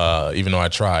 Even though I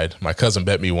tried, my cousin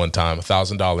bet me one time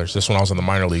 $1,000. This when I was in the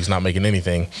minor leagues, not making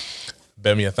anything.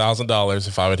 Bet me $1,000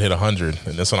 if I would hit 100,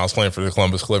 and this when I was playing for the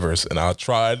Columbus Clippers, and I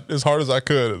tried as hard as I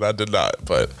could, and I did not.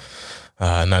 But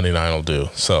 99 will do.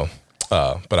 So.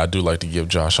 But I do like to give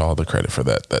Josh all the credit for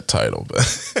that title.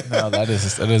 But no, that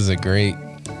is a great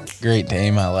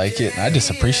name. I like it. And I just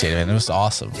appreciate it. It was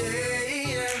awesome.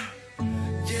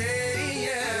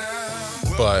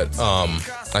 But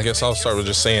I guess I'll start with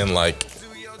just saying, like,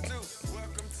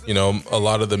 a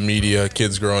lot of the media,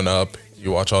 kids growing up,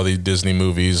 you watch all these Disney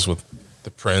movies with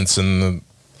the prince and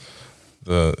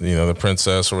the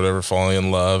princess or whatever falling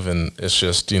in love, and it's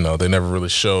just they never really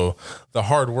show the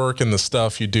hard work and the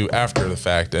stuff you do after the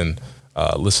fact. And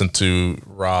listen to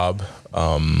Rob,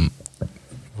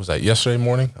 was that yesterday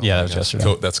morning? Yeah, that was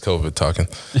yesterday. That's COVID talking.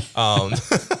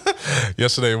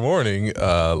 Yesterday morning,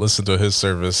 listen to his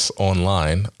service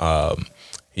online.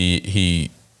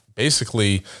 He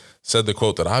basically said the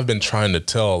quote that I've been trying to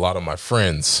tell a lot of my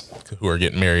friends who are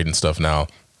getting married and stuff now,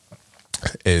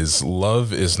 is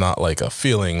love is not like a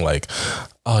feeling like,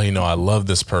 oh, I love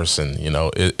this person.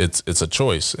 It's a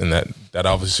choice, and that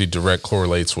obviously direct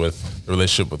correlates with the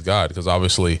relationship with God, because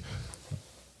obviously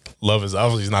love is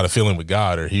obviously not a feeling with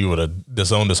God, or he would have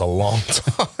disowned us a long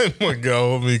time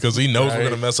ago, because he knows we're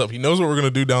going to mess up. He knows what we're going to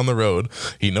do down the road.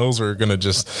 He knows we're going to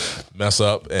just mess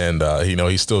up, and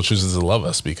he still chooses to love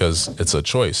us because it's a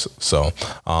choice. So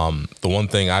the one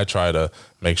thing I try to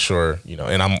make sure,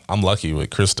 and I'm lucky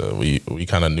with Krista. We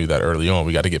kind of knew that early on.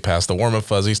 We got to get past the warm and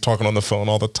fuzzies, talking on the phone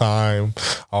all the time,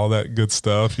 all that good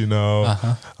stuff,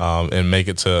 and make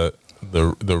it to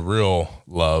the real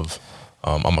love.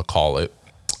 I'm gonna call it.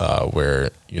 Where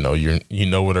you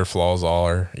know what her flaws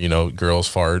are, girls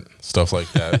fart, stuff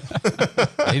like that.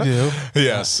 They do.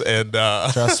 Yes, and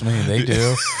trust me, they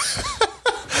do.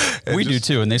 We do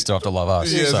too, and they still have to love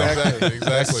us. Yeah, so. exactly.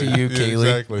 That's to you,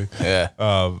 Kaylee. Exactly. Yeah.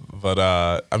 But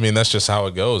I mean, that's just how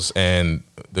it goes, and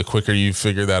the quicker you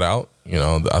figure that out,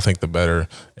 I think the better,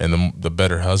 and the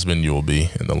better husband you will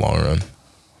be in the long run.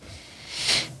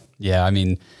 Yeah, I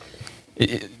mean,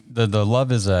 the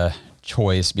love is a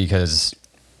choice, because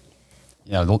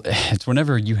it's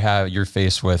whenever you're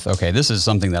faced with, okay, this is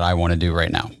something that I want to do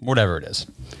right now, whatever it is.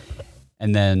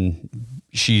 And then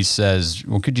she says,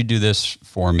 well, could you do this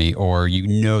for me? Or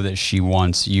that she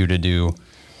wants you to do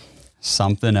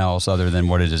something else other than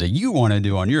what it is that you want to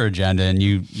do on your agenda. And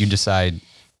you decide,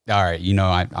 all right,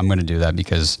 I'm going to do that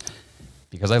because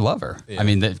I love her. Yeah. I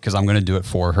mean, because I'm going to do it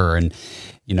for her. And,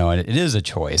 and it is a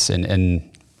choice. And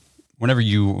whenever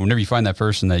you find that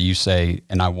person that you say,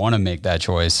 and I want to make that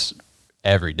choice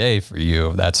every day for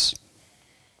you, that's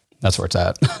where it's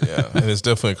at. Yeah, and it's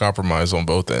definitely a compromise on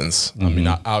both ends. I mean,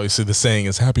 obviously the saying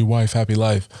is happy wife, happy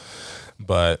life.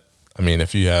 But I mean,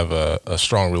 if you have a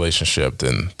strong relationship,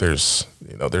 then there's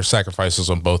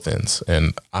sacrifices on both ends.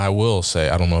 And I will say,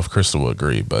 I don't know if Crystal will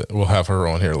agree, but we'll have her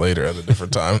on here later at a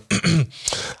different time.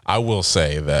 I will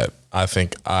say that I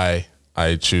think I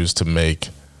choose to make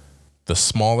the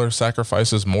smaller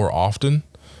sacrifices more often,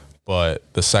 but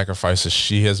the sacrifices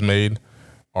she has made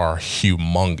are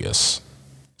humongous.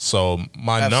 So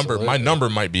my number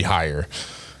might be higher,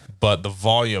 but the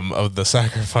volume of the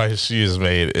sacrifice she has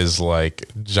made is like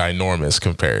ginormous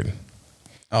compared.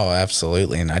 Oh,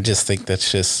 absolutely. And I just think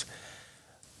that's just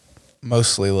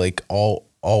mostly like all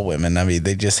women. I mean,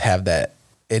 they just have that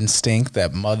instinct,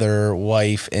 that mother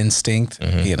wife instinct,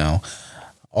 you know,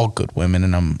 all good women.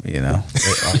 And all women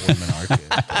are good.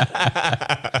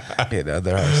 You know,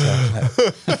 there are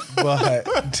some.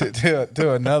 But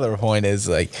to another point is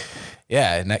like,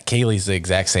 yeah, and that Kaylee's the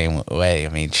exact same way. I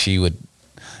mean,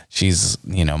 she's,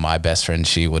 you know, my best friend.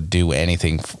 She would do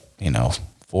anything, you know,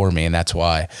 for me. And that's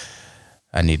why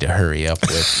I need to hurry up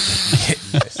with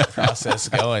getting this process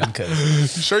going. Cause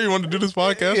you sure you want to do this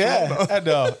podcast? Yeah,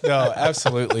 no,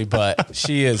 absolutely. But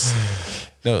she,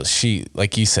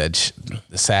 like you said,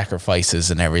 the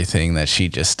sacrifices and everything that she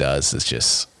just does is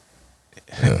just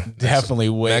definitely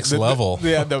way next level.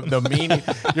 The meaning.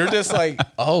 You're just like,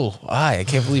 oh, I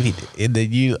can't believe he did. And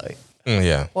then you like,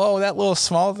 well, that little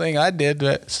small thing I did,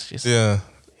 that's just,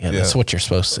 that's what you're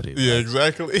supposed to do. Yeah,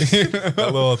 exactly. That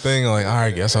little thing, like, all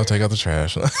right, guess I'll take out the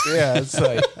trash. Yeah, it's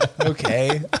like,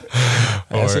 okay,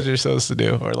 that's what you're supposed to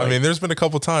do. Or like, I mean, there's been a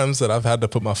couple times that I've had to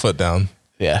put my foot down.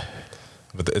 Yeah,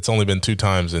 but it's only been 2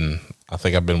 times, and I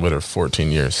think I've been with her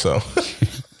 14 years. So,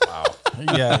 wow.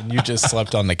 Yeah, and you just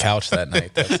slept on the couch that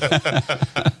night.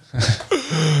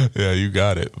 Yeah, you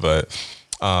got it. But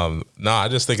I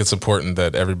just think it's important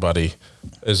that everybody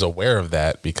is aware of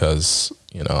that, because,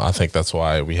 you know, I think that's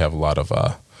why we have a lot of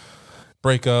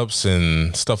breakups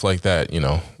and stuff like that, you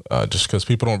know, just because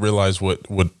people don't realize what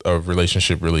a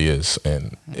relationship really is.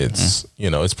 And it's, you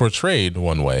know, it's portrayed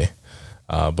one way,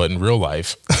 but in real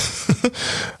life,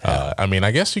 I mean,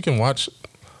 I guess you can watch,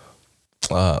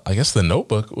 I guess The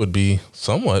Notebook would be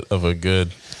somewhat of a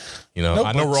good, you know,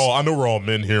 I know we're all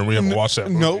men here and we haven't watched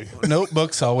that movie.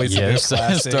 Notebook's always a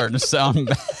classic. Starting to sound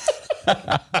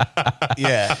bad.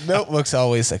 Yeah, Notebook's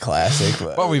always a classic.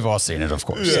 But we've all seen it, of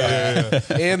course. Yeah.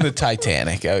 And the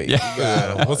Titanic. I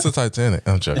mean, What's the Titanic?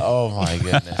 I'm joking. Oh my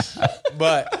goodness.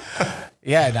 But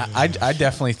yeah, I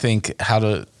definitely think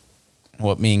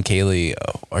what me and Kaylee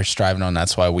are striving on.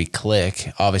 That's why we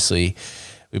click. Obviously,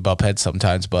 we bump heads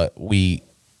sometimes, but we,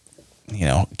 you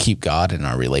know, keep God in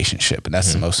our relationship, and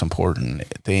that's the most important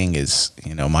thing. Is,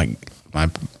 you know, my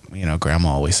you know, grandma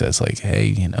always says, like, hey,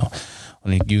 you know,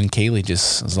 when you and Kaylee,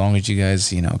 just as long as you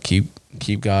guys, you know,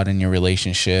 keep God in your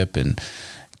relationship and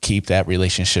keep that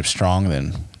relationship strong,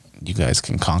 then you guys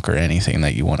can conquer anything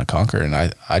that you want to conquer. And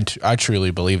I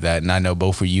truly believe that. And I know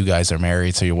both of you guys are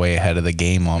married, so you're way ahead of the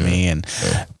game on me. And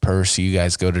Perce, you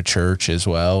guys go to church as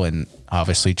well. And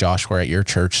obviously, Josh, we're at your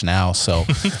church now. So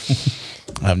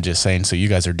I'm just saying, so you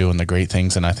guys are doing the great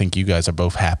things. And I think you guys are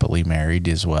both happily married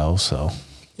as well. So.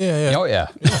 Yeah. Oh, yeah.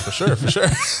 For sure.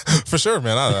 For sure,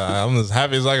 man. I'm as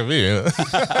happy as I can be.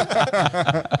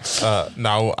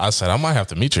 Now, I said I might have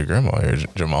to meet your grandma here,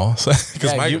 Jamal.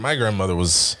 Because my grandmother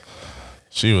was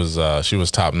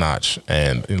top notch.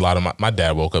 And a lot of my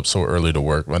dad woke up so early to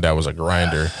work. My dad was a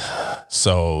grinder.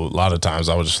 So a lot of times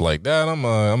I was just like, Dad, I'm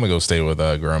going to go stay with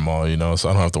grandma, you know, so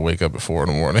I don't have to wake up at 4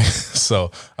 a.m. So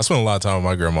I spent a lot of time with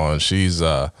my grandma, and she's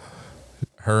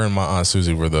her and my Aunt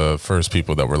Susie were the first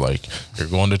people that were like, you're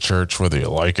going to church whether you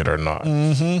like it or not.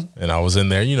 Mm-hmm. And I was in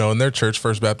there, you know, in their church,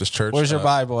 First Baptist Church. Where's your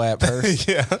Bible at, Perce?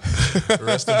 Yeah.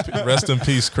 Rest in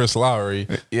peace, Chris Lowry.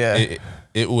 Yeah.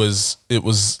 It was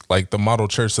like the model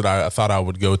church that I thought I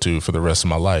would go to for the rest of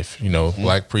my life. You know,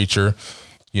 black preacher,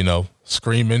 you know,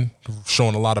 screaming,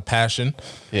 showing a lot of passion.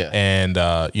 Yeah. And,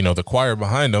 you know, the choir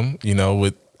behind them, you know,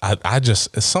 I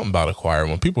just, it's something about a choir.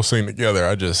 When people sing together,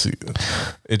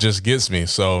 it just gets me.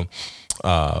 So,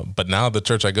 but now the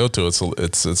church I go to, it's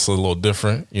a little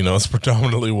different. You know, it's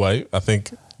predominantly white. I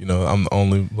think, you know, I'm the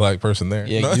only black person there.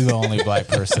 Yeah, you're the only black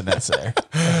person that's there.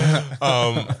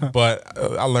 But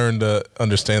I learned to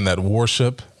understand that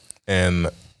worship and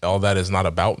all that is not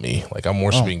about me. Like, I'm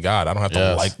worshiping God. I don't have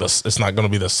to like this. It's not going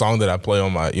to be the song that I play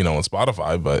on my, you know, on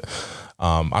Spotify, but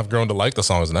I've grown to like the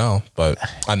songs now, but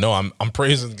I know I'm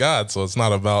praising God. So it's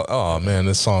not about, oh man,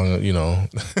 this song, you know,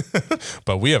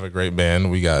 but we have a great band.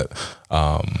 We got,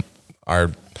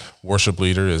 our worship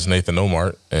leader is Nathan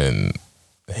Omart, and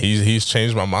he's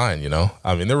changed my mind. You know,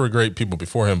 I mean, there were great people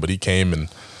before him, but he came and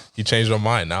he changed my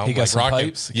mind. Now He I'm got like some rocking.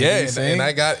 pipes? Can Yeah, you sing? and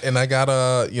I got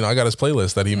you know, I got his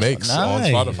playlist that he makes on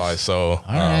Nice. Spotify. So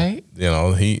right. you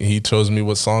know, he chose me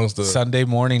what songs to. Sunday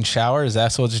morning shower, is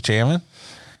that what's jamming?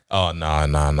 Oh nah.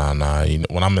 You know,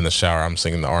 when I'm in the shower, I'm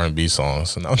singing the R&B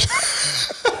songs. And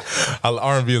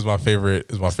R&B is my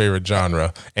favorite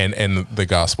genre, and the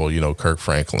gospel. You know, Kirk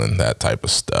Franklin, that type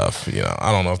of stuff. You know,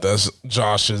 I don't know if that's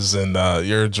Josh's and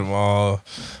your Jamal,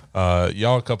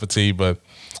 y'all cup of tea, but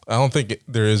I don't think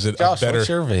there is a Josh, better.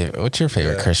 what's your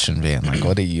favorite Christian band? Like,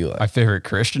 what do you like? My favorite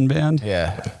Christian band?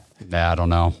 Yeah. Nah, I don't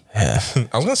know. I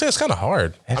was gonna say it's kind of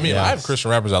hard. I mean, I have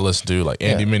Christian rappers I listen to, like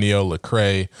Andy Mineo,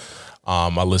 Lecrae.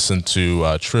 I listen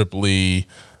to Trip Lee.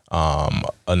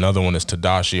 Another one is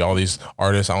Tadashi. All these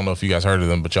artists, I don't know if you guys heard of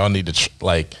them, but y'all need to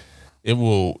like. It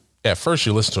will. At first,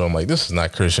 you listen to them like this is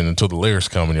not Christian until the lyrics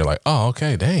come, and you're like, oh,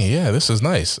 okay, dang, yeah, this is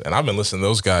nice. And I've been listening to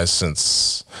those guys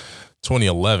since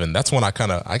 2011. That's when I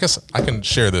guess I can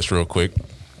share this real quick.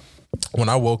 When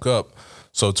I woke up,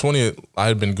 so I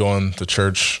had been going to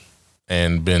church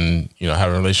and been, you know,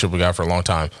 having a relationship with God for a long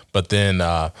time. But then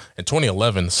in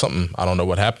 2011, I don't know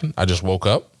what happened. I just woke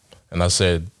up and I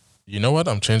said, you know what?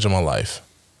 I'm changing my life.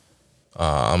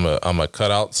 I'm a cut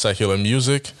out secular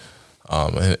music.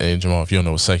 And Jamal, if you don't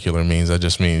know what secular means, that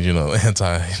just means, you know,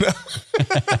 anti. You know?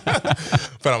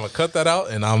 But I'm gonna cut that out,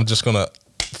 and I'm just gonna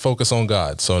focus on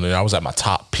God. So then I was at my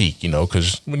top peak, you know,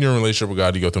 because when you're in a relationship with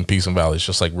God, you go through peaks and valleys,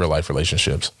 just like real life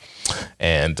relationships.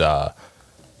 And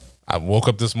I woke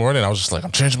up this morning, I was just like,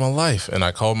 I'm changing my life. And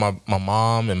I called my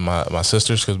mom and my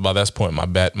sisters, because by that point, my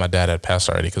dad had passed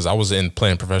already, because I was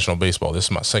playing professional baseball. This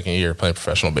is my second year playing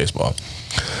professional baseball.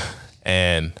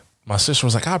 And my sister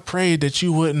was like, I prayed that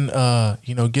you wouldn't,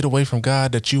 you know, get away from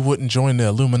God, that you wouldn't join the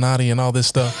Illuminati and all this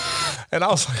stuff. And I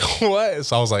was like, what?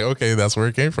 So I was like, okay, that's where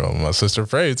it came from. My sister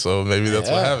prayed, so maybe that's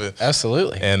what happened.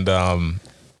 Absolutely. And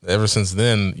ever since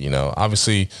then, you know,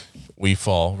 obviously we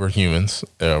fall. We're humans.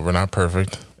 We're not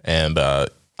perfect. And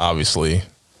obviously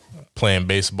playing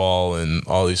baseball and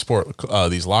all these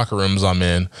these locker rooms I'm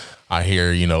in, I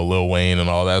hear, you know, Lil Wayne and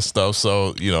all that stuff.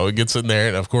 So, you know, it gets in there,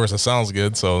 and of course it sounds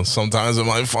good. So sometimes it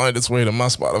might find its way to my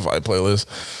Spotify playlist.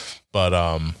 But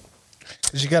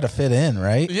You got to fit in,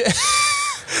 right? yeah.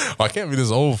 I can't be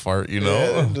this old fart, you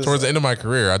know. Yeah, Towards the end of my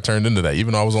career, I turned into that,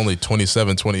 even though I was only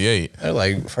 27, 28. They're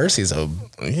like, first he's a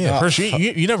Yeah, first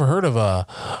you never heard of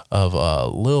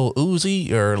Lil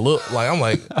Uzi or Lil, like, I'm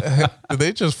like, did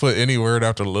they just put any word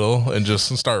after Lil and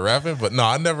just start rapping? But no,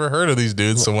 I never heard of these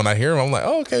dudes. So when I hear them, I'm like,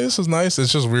 oh, okay, this is nice.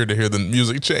 It's just weird to hear the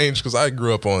music change, because I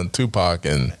grew up on Tupac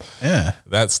and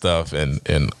that stuff and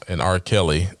R.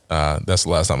 Kelly. That's the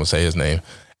last time I say his name.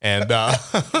 And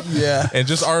and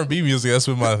just R&B music, that's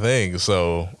been my thing.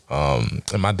 So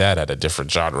and my dad had a different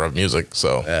genre of music,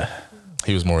 so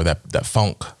he was more of that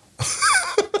funk.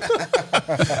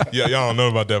 Yeah, y'all don't know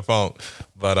about that funk,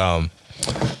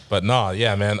 but no,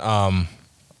 yeah, man.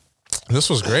 This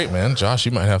was great, man. Josh,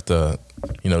 you might have to,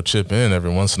 you know, chip in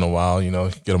every once in a while. You know,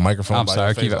 get a microphone. I'm by sorry.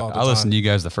 your face all the I listened time. to you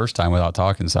guys the first time without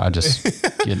talking, so I just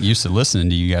get used to listening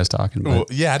to you guys talking. But Well,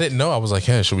 yeah, I didn't know. I was like,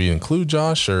 hey, should we include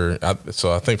Josh? So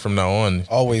I think from now on,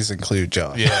 always include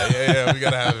Josh. yeah, we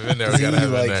gotta have him in there. We He gotta have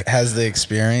him in there. like has the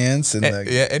experience and the,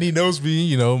 Yeah, and he knows me,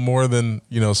 you know, more than,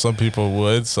 you know, some people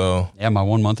would. So yeah, my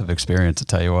 1 month of experience, I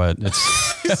tell you what,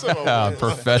 it's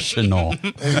professional.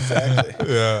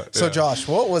 exactly. yeah. So Josh,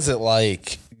 what was it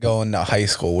like going to high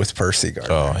school with Percy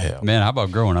Gardner? Oh hell. Man, how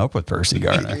about growing up with Percy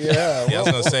Gardner? Yeah. Yeah, I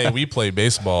was gonna say we played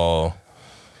baseball.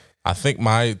 I think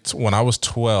when I was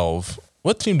 12.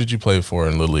 What team did you play for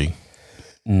in Little League?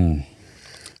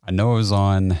 I know it was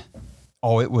on.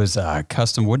 Oh, it was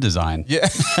custom wood design. Yeah,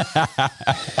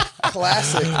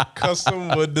 Classic. custom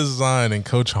wood design and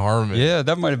Coach Harmon. Yeah,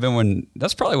 that might have been when.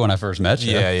 That's probably when I first met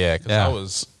you. Yeah. Because I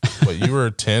was, you were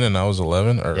 10 and I was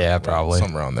 11, or Yeah, probably.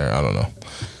 something around there. I don't know.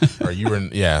 Or you were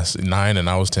 9 and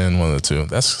I was 10, one of the two.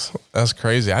 That's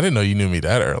crazy. I didn't know you knew me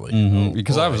that early.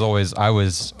 Because I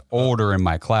was older in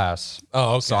my class.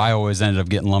 Oh, okay. So I always ended up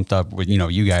getting lumped up with,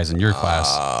 you guys in your class.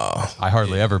 I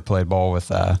hardly ever played ball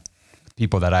with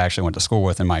people that I actually went to school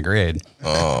with in my grade.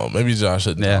 Oh, maybe Josh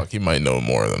shouldn't Yeah. talk. He might know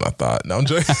more than I thought. No, I'm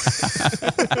joking.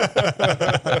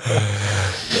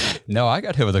 No, I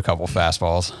got hit with a couple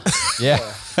fastballs. Yeah.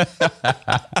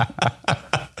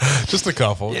 Just a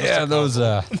couple. Yeah, those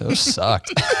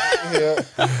sucked.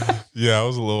 Yeah, I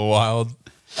was a little wild.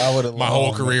 I would have My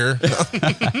whole career.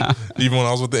 Even when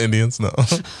I was with the Indians, no.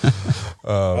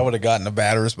 I would have gotten a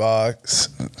batter's box.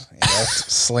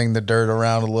 sling the dirt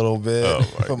around a little bit,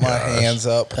 put my hands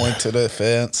up, point to the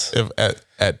fence. If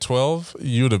at 12,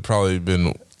 you'd have probably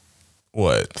been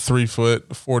what, 3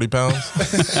 foot, 40 pounds?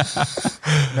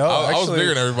 No, I was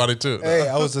bigger than everybody too. Hey,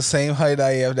 I was the same height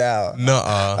I am now.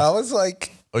 Nuh-uh. I was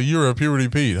like, Oh, you were a puberty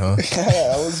Pete, huh?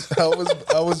 yeah,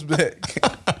 I was big.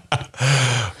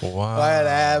 Wow. I had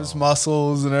abs,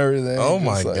 muscles, and everything. Oh Just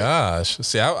my like, gosh.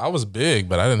 See, I was big,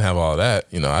 but I didn't have all that.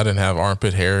 You know, I didn't have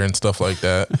armpit hair and stuff like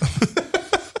that.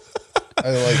 I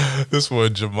like. This boy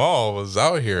Jamal was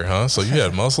out here, huh? So you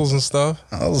had muscles and stuff?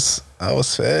 I was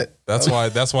fit. That's why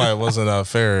it wasn't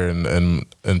fair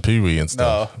and Pee Wee and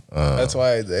No, stuff. that's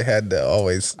why they had to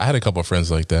always. I had a couple of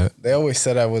friends like that. They always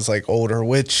said I was like older,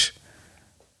 which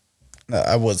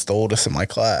I was the oldest in my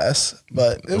class,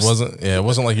 but It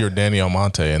wasn't like you were Danny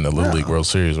Almonte in the Little League World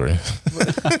Series, were you?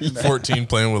 14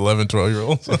 playing with 11,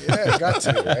 12-year-olds. Yeah, got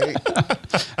to, right?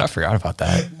 I forgot about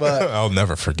that. But I'll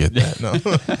never forget that. No.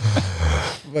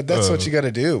 but that's what you got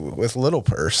to do with Little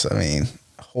Purse. I mean,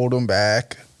 hold him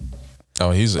back.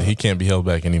 Oh, he can't be held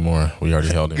back anymore. We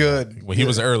already held him. Good. When he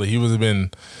was early, he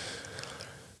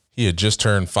had just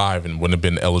turned 5 and wouldn't have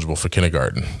been eligible for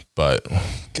kindergarten, but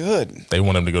Good. they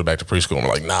want him to go back to preschool. And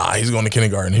we're like, nah, he's going to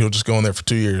kindergarten. He'll just go in there for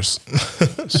 2 years.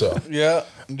 So Yeah,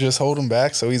 just hold him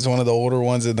back. So he's one of the older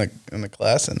ones in the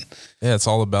class, and yeah, it's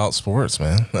all about sports,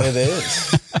 man. it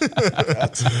is.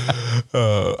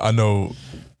 I know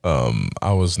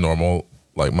I was normal,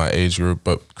 like my age group,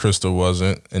 but Krista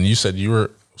wasn't. And you said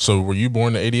were you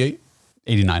born in 88?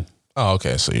 89. Oh,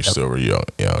 okay. So you still were young.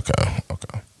 Yeah, okay.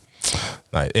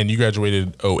 Nice. And you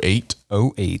graduated 08?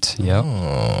 08. Yep.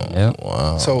 Yep.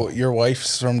 Wow. So your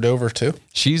wife's from Dover too?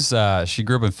 She's she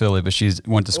grew up in Philly, but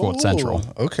went to school at Central.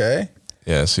 Ooh, okay.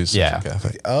 Yeah, she's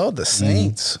Catholic. Oh, the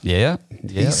Saints. Yeah.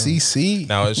 Yeah. PCC.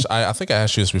 Now, I think I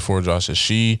asked you this before, Josh.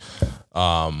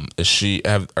 Are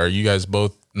you guys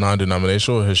both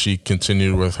non-denominational? Or has she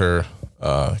continued with her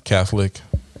Catholic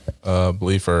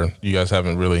belief, or you guys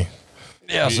haven't really?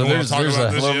 Yeah, so wanna there's talk a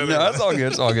about this little, yet? no, that's all good.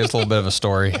 It's all good. It's a little bit of a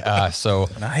story. So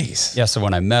Nice. yeah, so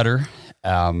when I met her,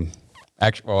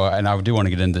 actually, well, and I do want to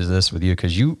get into this with you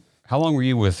because how long were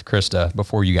you with Krista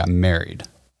before you got married?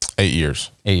 8 years.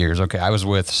 8 years. Okay, I was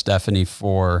with Stephanie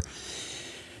for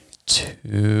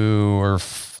 2 or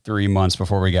 3 months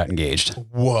before we got engaged.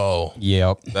 Whoa.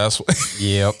 Yep. That's what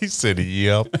Yep. he said.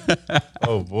 Yep.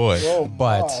 Oh boy.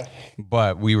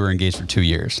 But we were engaged for 2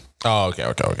 years. Oh,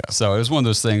 okay. So it was one of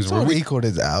those things where We equaled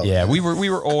it out. yeah, we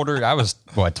were older. I was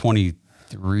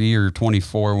 23 or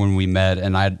 24 when we met,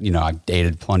 and I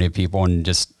dated plenty of people and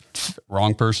just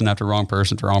wrong person after wrong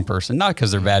person to wrong person. Not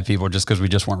because they're bad people, just because we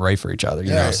just weren't right for each other.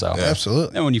 You know, so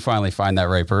absolutely. then when you finally find that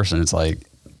right person, it's like,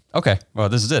 okay, well,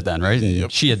 this is it then, right?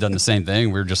 And she had done the same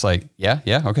thing. We were just like, yeah,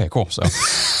 okay, cool. So,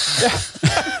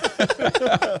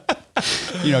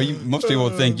 most people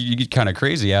would think you get kind of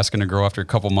crazy asking a girl after a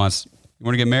couple months, you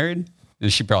want to get married?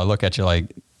 And she'd probably look at you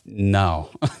like,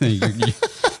 no,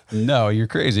 no, you're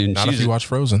crazy. And Not if you watch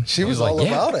Frozen. She was all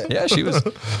about it. Yeah, she was.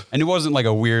 And it wasn't like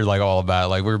a weird, like all about it.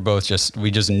 Like we were both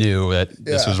we just knew that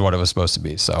this was what it was supposed to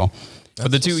be. So, but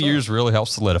the 2 years really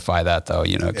helped solidify that though,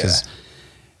 because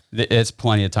it's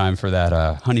plenty of time for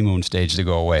that honeymoon stage to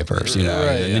go away first, Right,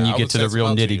 and then you I get would to say the it's real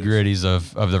about 2 nitty gritties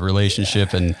of the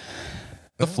relationship and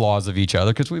the flaws of each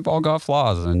other, because we've all got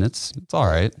flaws and it's all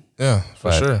right. Yeah,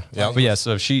 for sure. Yeah. But yeah,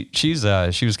 so she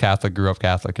was Catholic, grew up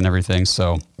Catholic and everything.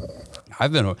 So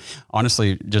I've been,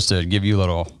 honestly, just to give you a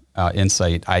little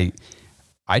insight, I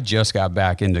just got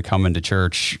back into coming to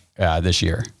church this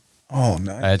year. Oh,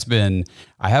 nice.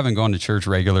 I haven't gone to church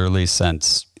regularly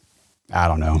since, I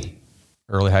don't know,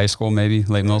 early high school, maybe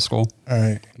late middle school. All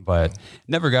right. But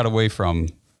never got away from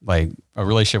like a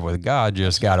relationship with God,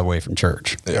 just got away from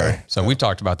church. Yeah. So we've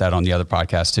talked about that on the other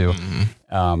podcast too.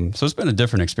 Mm-hmm. So it's been a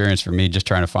different experience for me, just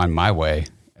trying to find my way.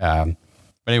 But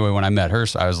anyway, when I met her,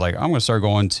 so I was like, I'm going to start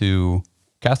going to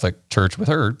Catholic church with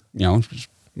her,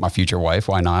 my future wife.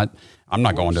 Why not? I'm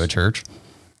not going to a church.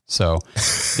 So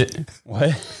what?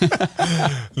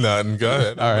 Nothing. Go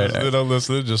ahead. All right. I'm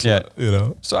listening. Just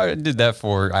So I did that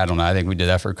for, I don't know, I think we did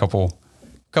that for a couple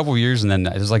of years, and then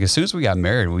it was like as soon as we got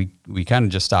married, we kind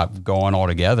of just stopped going all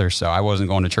together. So I wasn't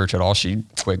going to church at all. She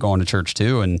quit going to church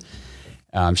too, and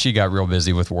she got real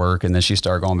busy with work, and then she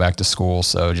started going back to school.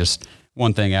 So just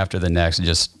one thing after the next,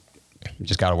 just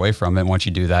got away from it. And once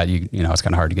you do that, it's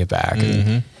kind of hard to get back. Mm-hmm.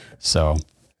 And so,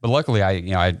 but luckily,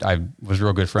 I was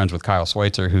real good friends with Kyle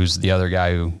Schweitzer, who's the other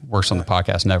guy who works on the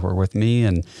podcast network with me,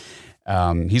 and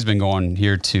he's been going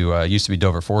here to used to be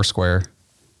Dover Foursquare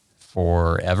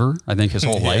forever, I think his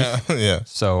whole life. Yeah.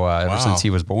 So ever since he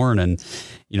was born, and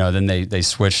then they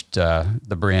switched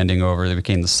the branding over. They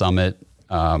became the Summit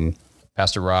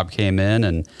Pastor Rob came in,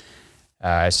 and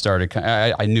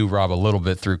I knew Rob a little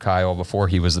bit through Kyle before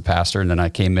he was the pastor. And then I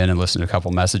came in and listened to a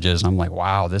couple messages, and I'm like,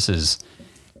 wow, this is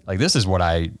what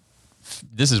I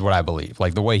believe.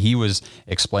 Like the way he was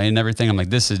explaining everything, I'm like,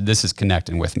 this is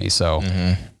connecting with me. So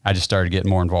I just started getting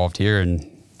more involved here, and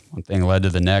one thing led to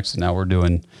the next. And now we're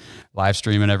doing live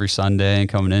streaming every Sunday and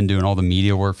coming in, doing all the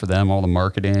media work for them, all the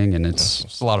marketing. And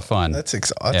it's a lot of fun. That's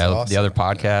awesome. The other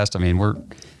podcast. I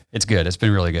mean, it's good. It's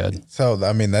been really good. So,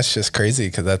 I mean, that's just crazy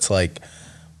because that's like,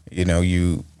 you know,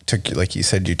 you took, like you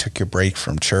said, you took your break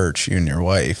from church, you and your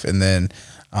wife, and then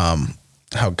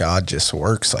how God just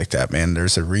works like that, man.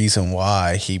 There's a reason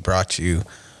why he brought you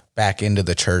back into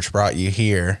the church, brought you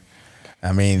here.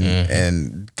 I mean,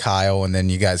 and Kyle, and then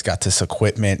you guys got this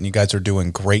equipment, and you guys are doing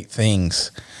great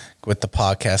things with the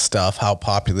podcast stuff, how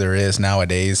popular it is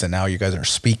nowadays. And now you guys are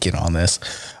speaking on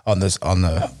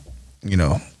the, you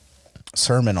know,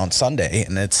 sermon on Sunday,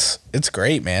 and it's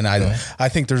great, man. I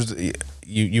think there's,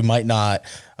 you might not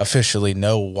officially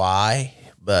know why,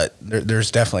 but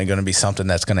there's definitely going to be something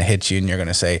that's going to hit you, and you're going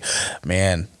to say,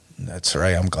 man, that's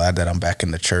right. I'm glad that I'm back in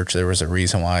the church. There was a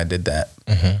reason why I did that.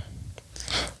 Mm-hmm.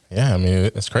 Yeah, I mean,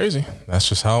 it's crazy. That's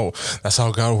just how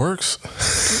God works.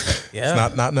 Yeah.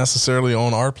 It's not necessarily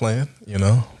on our plan, you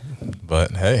know,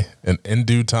 but hey, in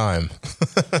due time.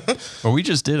 Well, we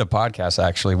just did a podcast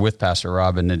actually with Pastor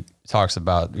Rob, and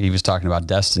he was talking about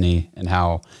destiny and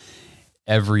how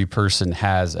every person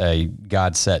has a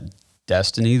God set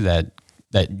destiny that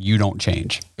you don't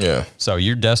change. Yeah. So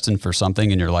you're destined for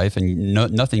something in your life, and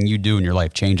nothing you do in your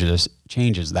life changes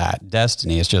that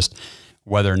destiny. It's just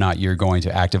whether or not you're going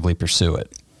to actively pursue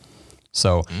it.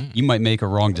 So you might make a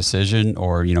wrong decision,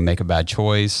 or, you know, make a bad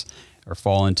choice, or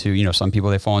fall into, you know, some people,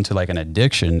 they fall into like an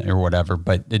addiction or whatever,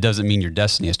 but it doesn't mean your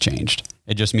destiny has changed.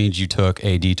 It just means you took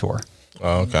a detour.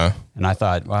 Oh, okay. And I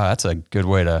thought, wow, that's a good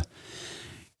way to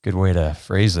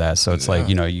phrase that. So it's like,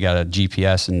 you know, you got a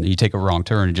GPS and you take a wrong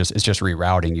turn, and it's just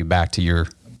rerouting you back to your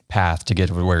path to get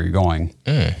to where you're going.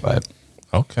 But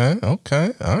okay. All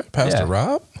right, Pastor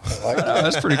Rob.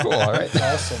 that's pretty cool. All right.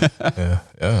 Awesome. Yeah.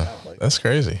 That's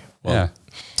crazy. Well,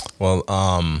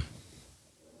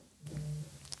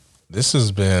 this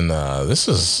has been, you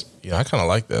know, I kind of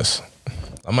like this.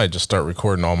 I might just start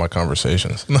recording all my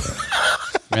conversations. Man,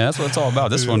 that's what it's all about.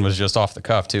 This one was just off the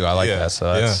cuff too. I like that.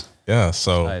 So that's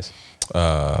So, nice.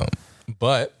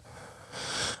 But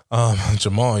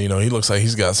Jamal, you know, he looks like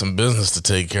he's got some business to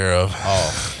take care of.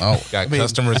 Oh, Got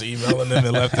customers emailing him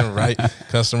left and right.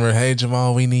 Customer, hey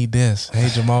Jamal, we need this. Hey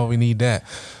Jamal, we need that.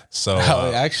 So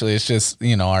actually, it's just,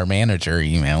 you know, our manager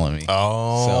emailing me.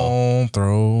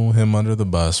 Throw him under the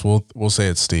bus. We'll say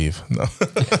it's Steve. No.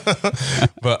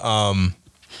 But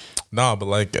but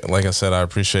like I said, I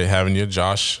appreciate having you,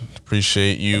 Josh.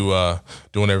 Appreciate you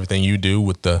doing everything you do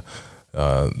with the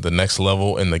next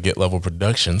level and the Get Level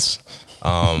Productions.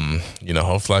 You know,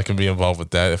 hopefully I can be involved with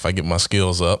that if I get my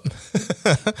skills up.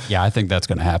 Yeah, I think that's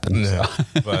going to happen. Yeah. So.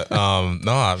 But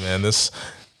man,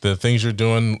 the things you're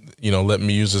doing, you know, letting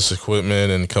me use this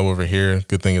equipment and come over here.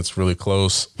 Good thing it's really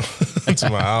close to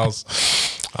my house.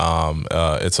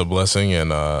 It's a blessing,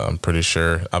 and I'm pretty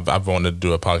sure I've wanted to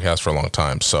do a podcast for a long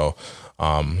time. So,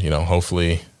 you know,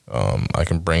 hopefully I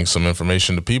can bring some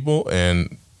information to people.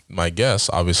 And my guest,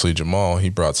 obviously Jamal, he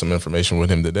brought some information with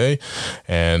him today.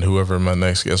 And whoever my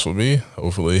next guest will be,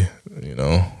 hopefully, you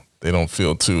know, they don't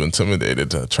feel too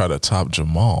intimidated to try to top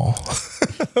Jamal.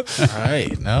 All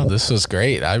right. No, this was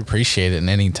great. I appreciate it. And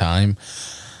anytime,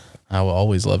 I will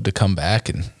always love to come back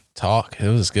and talk. It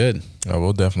was good.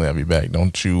 We'll definitely have you back.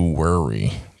 Don't you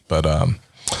worry. But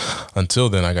until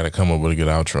then, I got to come up with a good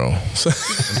outro.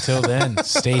 Until then,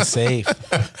 stay safe.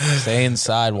 Stay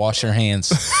inside. Wash your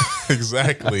hands.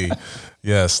 Exactly.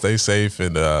 Yeah, stay safe,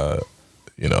 and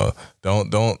you know, don't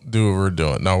do what we're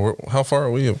doing. Now, how far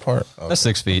are we apart? That's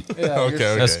 6 feet.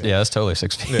 Okay. That's totally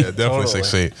 6 feet. Yeah, definitely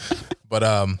 6 feet. But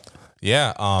I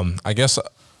guess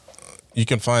you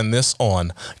can find this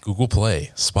on Google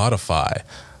Play, Spotify,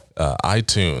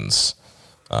 iTunes.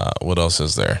 What else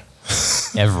is there?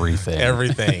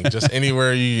 Everything. Just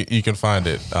anywhere you can find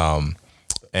it.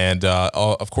 And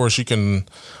of course, you can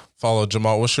follow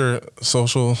Jamal. What's your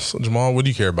socials, Jamal? What do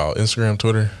you care about? Instagram,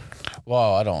 Twitter?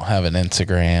 Well, I don't have an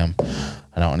Instagram.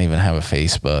 I don't even have a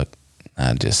Facebook.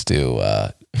 I just do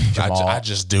Jamal. I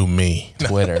just do me.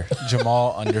 Twitter.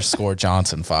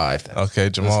 Jamal_Johnson 5. Okay,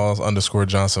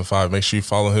 Jamal_Johnson 5. Make sure you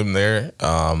follow him there.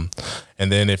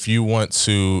 And then if you want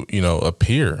to, you know,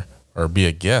 appear or be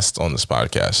a guest on this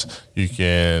podcast, you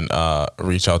can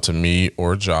reach out to me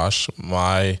or Josh.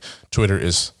 My Twitter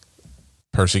is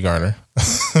Percy Garner,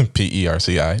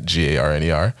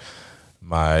 PerciGarner.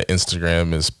 My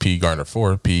Instagram is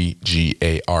pgarner4,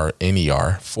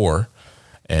 PGARNER4,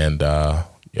 and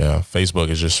Facebook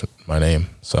is just my name.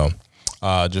 So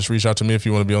just reach out to me if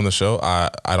you want to be on the show.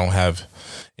 I don't have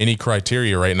any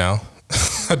criteria right now.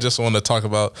 I just want to talk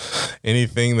about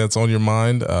anything that's on your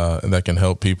mind and that can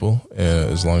help people.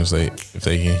 As long as if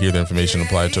they can hear the information and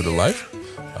apply it to their life,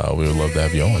 we would love to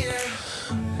have you on.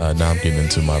 Now I'm getting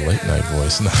into my late night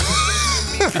voice.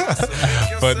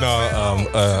 But no,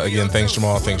 again, thanks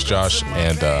Jamal, thanks Josh,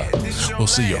 and we'll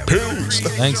see you. Peace.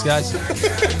 Thanks, guys.